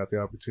thankful that he got the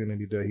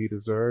opportunity that he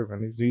deserved.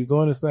 And he's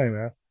doing his thing,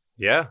 man.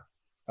 Yeah.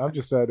 I'm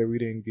just sad that we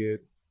didn't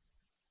get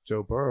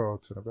Joe Burrow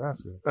to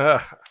Nebraska.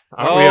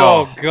 Aren't we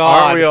all? God.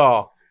 Aren't we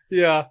all?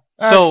 Yeah.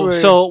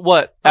 So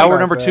what? I'm Hour not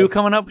number sad. 2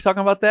 coming up? We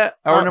talking about that?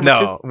 Hour number 2?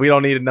 No, we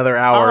don't need another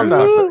hour. I'm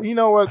not sad. You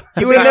know what?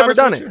 He would have never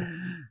done it.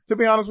 To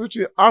be honest with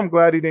you, I'm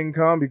glad he didn't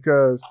come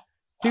because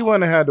he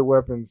wouldn't have had the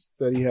weapons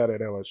that he had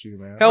at LSU,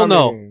 man. Hell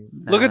no.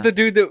 Nah. Look at the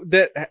dude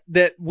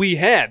that we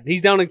had.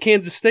 He's down in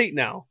Kansas State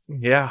now.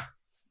 Yeah.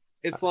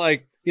 It's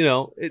like,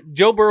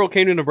 Joe Burrow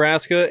came to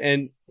Nebraska,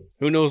 and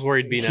who knows where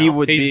he'd be now.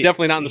 He's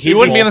definitely not in the He Super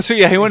wouldn't be in Bowl.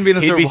 the he wouldn't be in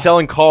the He'd Super be Bowl.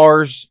 selling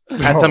cars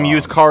at some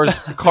used car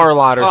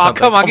lot or Oh,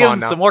 something. come on, give him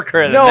now. some more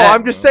credit. No, than that.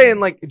 I'm just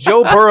saying,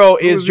 Joe Burrow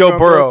Who's is he Joe gonna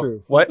throw Burrow.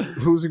 to? What?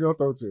 Who's he going to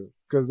throw to?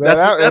 Because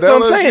That's at what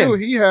I'm LSU, saying.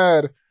 he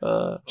had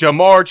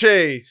Jamar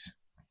Chase.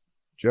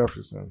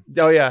 Jefferson.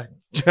 Oh, yeah.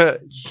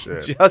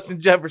 Shit.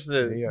 Justin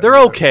Jefferson. Yeah, They're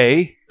yeah.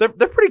 okay. They're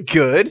pretty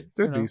good.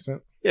 They're You know.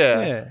 decent.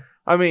 Yeah.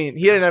 He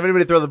didn't have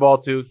anybody to throw the ball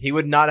to. He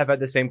would not have had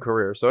the same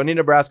career. So any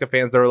Nebraska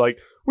fans that are like,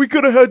 we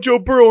could have had Joe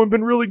Burrow and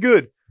been really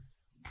good.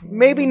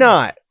 Maybe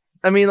not.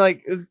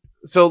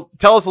 So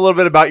tell us a little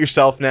bit about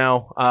yourself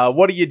now.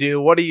 What do you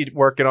do? What are you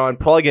working on?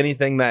 Plug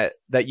anything that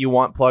you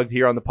want plugged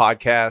here on the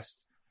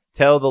podcast.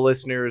 Tell the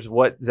listeners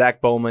what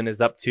Zack Bowman is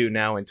up to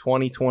now in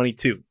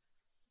 2022.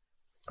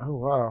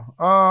 Oh,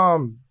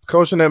 wow.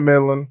 Coaching at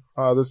Midland.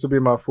 This will be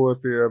my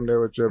 4th year. I'm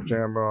there with Jeff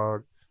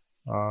Jamrog.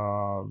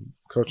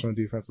 Coach on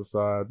the defensive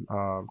side.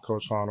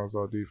 Coach Honnold's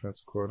our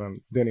defensive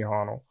coordinator. Denny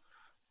Honnold.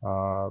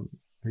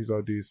 He's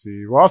our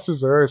DC. Ross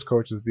Cesarius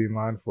coaches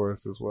D-line for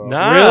us as well.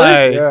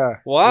 Nice. Yeah.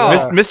 Wow.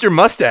 Yeah. Mr.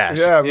 Mustache.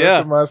 Yeah, Mr.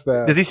 Yeah.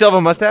 Mustache. Does he still have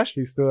a mustache?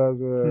 He still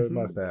has a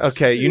mustache.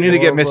 Okay, you It's need to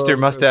get more of Mr. a-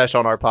 Mustache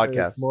on our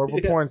podcast. It's more of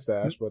a porn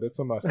stash, but it's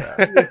a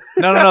mustache.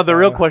 No. The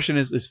real question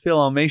is Phil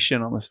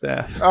Almation on the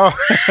staff? Oh.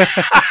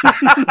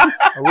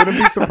 I wouldn't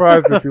be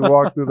surprised if he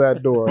walked through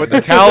that door. With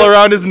a towel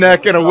around his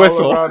neck and a All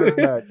whistle. around his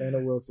neck and a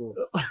whistle.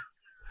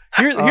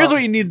 Here's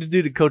what you need to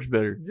do to coach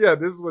better. Yeah,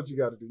 this is what you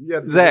got to do. You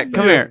got to Zack, do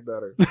come here.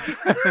 better.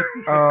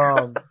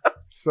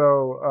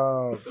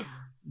 So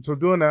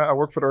doing that, I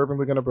work for the Urban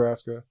League of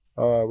Nebraska,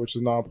 which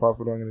is a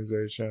nonprofit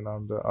organization.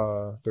 I'm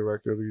the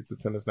director of the Youth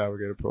Attendance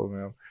Navigator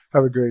program.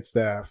 Have a great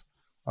staff.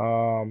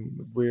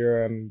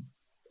 We're in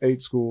 8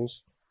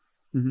 schools.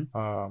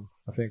 I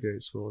think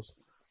 8 schools.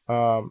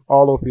 All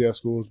OPS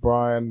schools: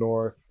 Bryan,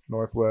 North,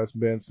 Northwest,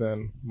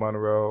 Benson,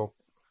 Monroe,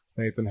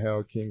 Nathan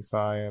Hale, King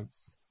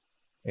Science,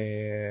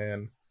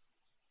 and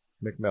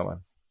McMillan.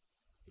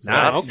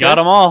 Got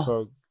them all.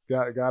 So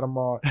got them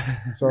all.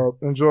 So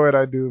enjoy what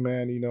I do,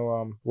 man.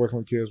 Working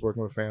with kids,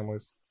 working with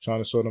families,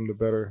 trying to show them the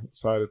better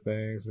side of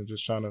things, and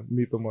just trying to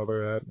meet them where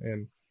they're at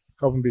and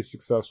help them be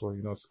successful.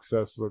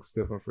 Success looks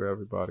different for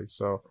everybody.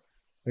 So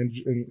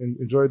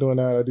enjoy doing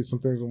that. I do some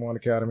things with One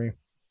Academy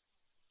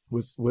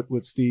with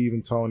Steve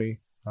and Tony.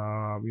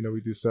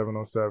 We do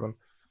 7-on-7.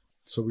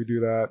 So we do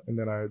that, and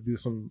then I do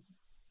some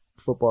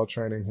football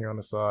training here on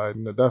the side,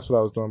 and that's what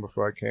I was doing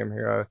before I came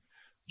here. I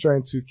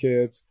trained 2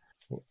 kids.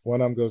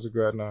 One of them goes to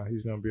Gretna.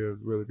 He's going to be a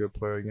really good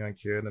player, young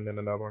kid, and then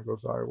another one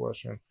goes to Iowa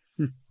Western.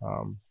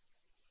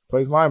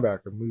 Plays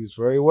linebacker, moves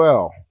very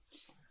well.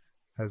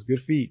 has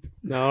good feet,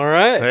 All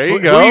right. There you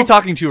Who go. are you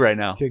talking to right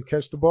now? can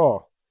catch the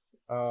ball.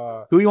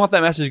 Who do you want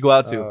that message to go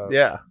out to?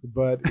 Yeah.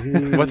 But he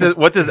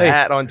What's his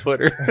at on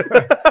Twitter?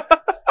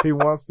 he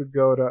wants to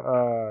go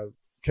to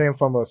came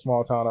from a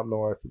small town up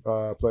north,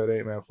 played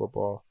 8-man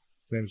football.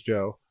 His name's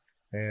Joe,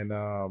 and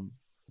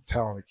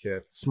talented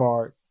kid,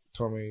 smart.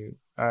 Told me,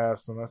 I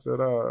asked him, I said,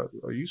 are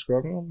you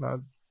struggling?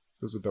 It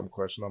was a dumb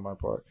question on my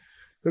part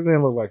because it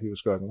didn't look like he was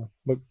struggling.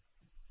 Looked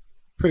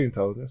pretty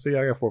intelligent. So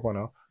yeah, I got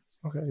 4.0.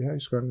 Okay, yeah,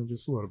 he's struggling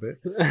just a little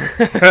bit.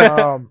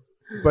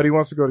 But he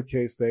wants to go to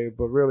K-State,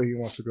 but really he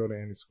wants to go to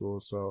any school.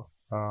 So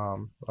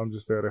I'm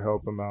just there to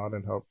help him out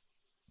and help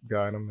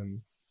guide him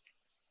and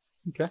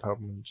help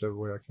him in whichever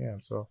way I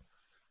can. So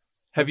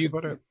Have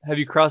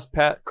you crossed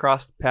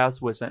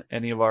paths with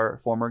any of our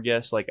former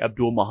guests, like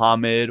Abdul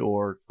Muhammad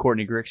or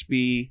Courtney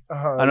Grixby?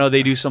 I know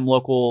they do some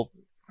local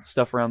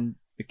stuff around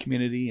the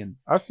community, and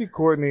I see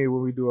Courtney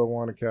when we do our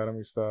Warren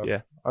Academy stuff.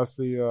 Yeah, I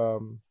see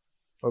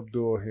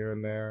Abdul here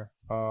and there.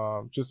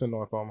 Just in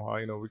North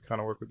Omaha, we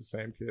kind of work with the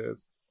same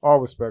kids. All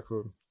respect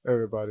for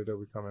everybody that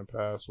we come in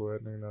paths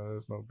with.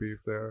 There's no beef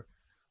there.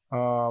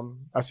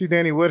 I see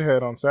Danny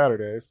Woodhead on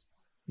Saturdays.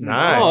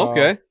 Nice. Oh,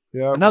 okay.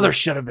 Yeah, another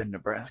should have been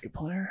Nebraska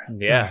player.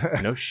 Yeah.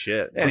 No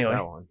shit. Anyway.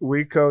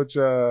 we coach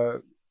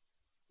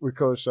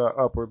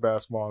upward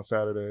basketball on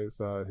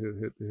Saturdays.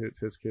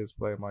 His kids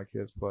play, my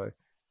kids play.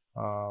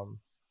 I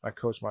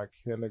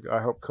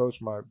help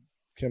coach my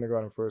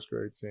kindergarten and first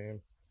grade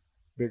team.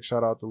 Big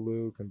shout out to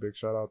Luke and big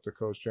shout out to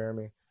Coach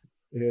Jeremy.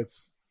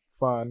 It's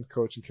fun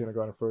coaching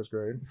kindergarten and first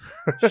grade.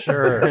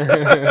 Sure.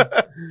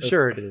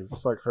 Sure it is.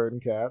 It's like herding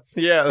cats.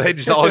 Yeah, they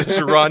all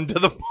just run to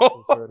the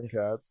ball. It's herding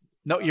cats.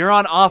 No, you're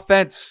on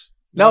offense.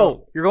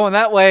 No, you're going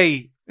that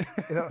way.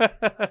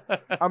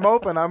 I'm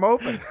open.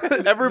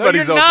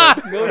 Everybody's No,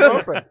 you're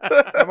open.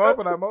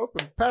 not. I'm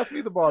open. Pass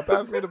me the ball.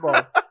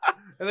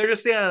 And they're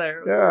just standing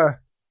there. Yeah.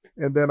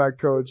 And then I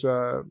coach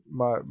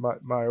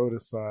my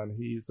oldest son.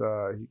 He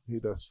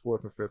does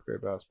 4th and 5th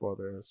grade basketball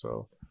there.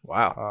 So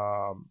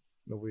Wow.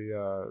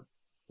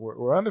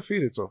 we're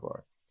undefeated so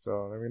far.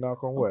 So let me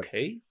knock on wood.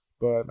 Okay.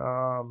 But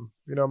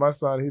my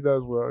son, he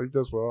does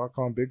well. I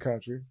call him Big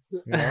Country.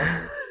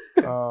 Yeah.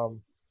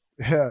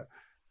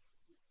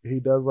 He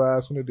does what I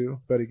ask him to do.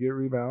 Better get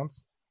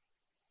rebounds,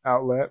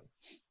 outlet,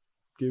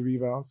 get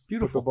rebounds,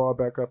 Beautiful. put the ball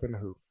back up in the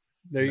hoop.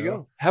 There you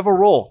go. Have a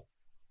role.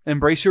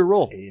 Embrace your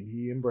role. And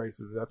he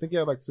embraces it. I think he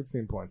had like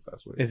 16 points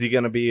last week. Is he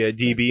going to be a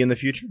DB in the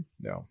future?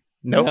 No.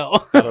 Nope.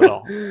 No. Not at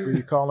all.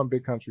 You call him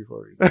Big Country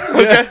for a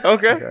reason.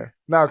 Okay.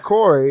 Now,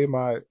 Corey,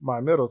 my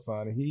middle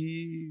son,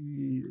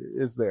 he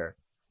is there.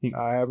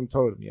 I haven't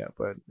told him yet,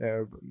 but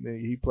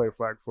he played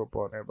flag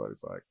football, and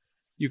everybody's like,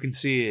 You can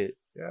see it.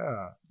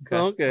 yeah.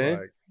 Okay.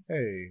 Like,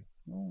 hey,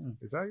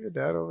 is that your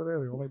dad over there,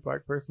 the only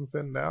black person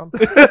sitting down?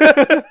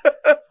 I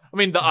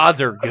mean, the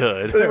odds are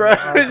good.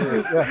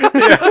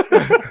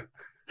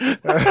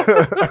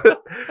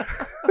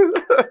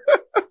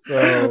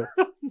 So,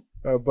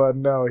 but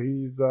no,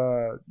 he's,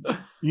 but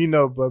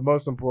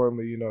most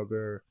importantly,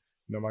 they're,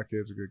 my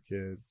kids are good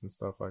kids and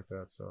stuff like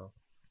that. So,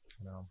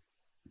 All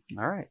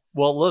right.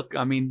 Well, look,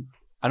 I mean,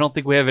 I don't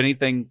think we have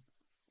anything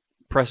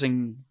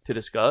pressing to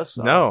discuss.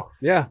 No.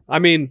 Yeah. I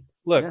mean,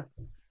 look, Yeah.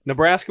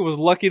 Nebraska was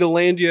lucky to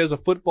land you as a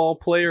football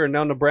player, and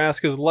now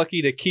Nebraska's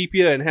lucky to keep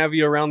you and have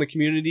you around the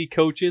community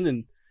coaching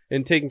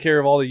and taking care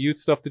of all the youth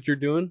stuff that you're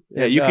doing.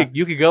 Yeah, And,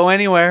 you could go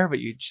anywhere, but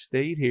you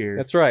stayed here.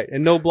 That's right.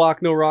 And No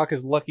Block, No Rock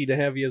is lucky to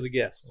have you as a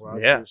guest. well, I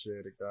Yeah.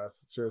 appreciate it,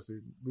 guys. Seriously,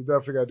 we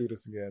definitely got to do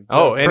this again.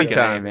 Oh, Freaking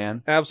anytime. A,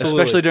 man.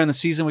 Absolutely. Especially during the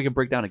season, we can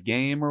break down a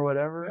game or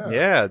whatever.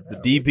 Yeah, the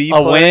DB A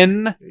play.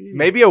 win.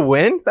 Maybe a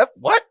win?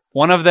 What?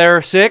 One of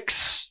their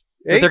 6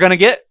 that Hey. they're going to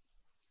get.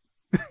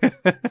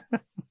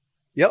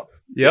 Yep.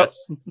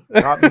 Yes.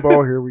 Cotton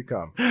Bowl, here we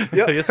come.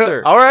 Yes,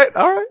 sir. All right.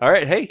 All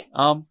right. Hey,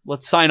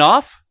 let's sign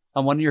off.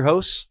 I'm one of your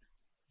hosts,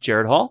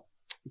 Jared Hall.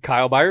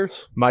 Kyle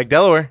Byers. Mike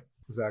Delaware.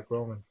 Zack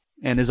Bowman.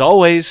 And as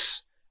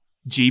always,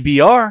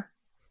 GBR.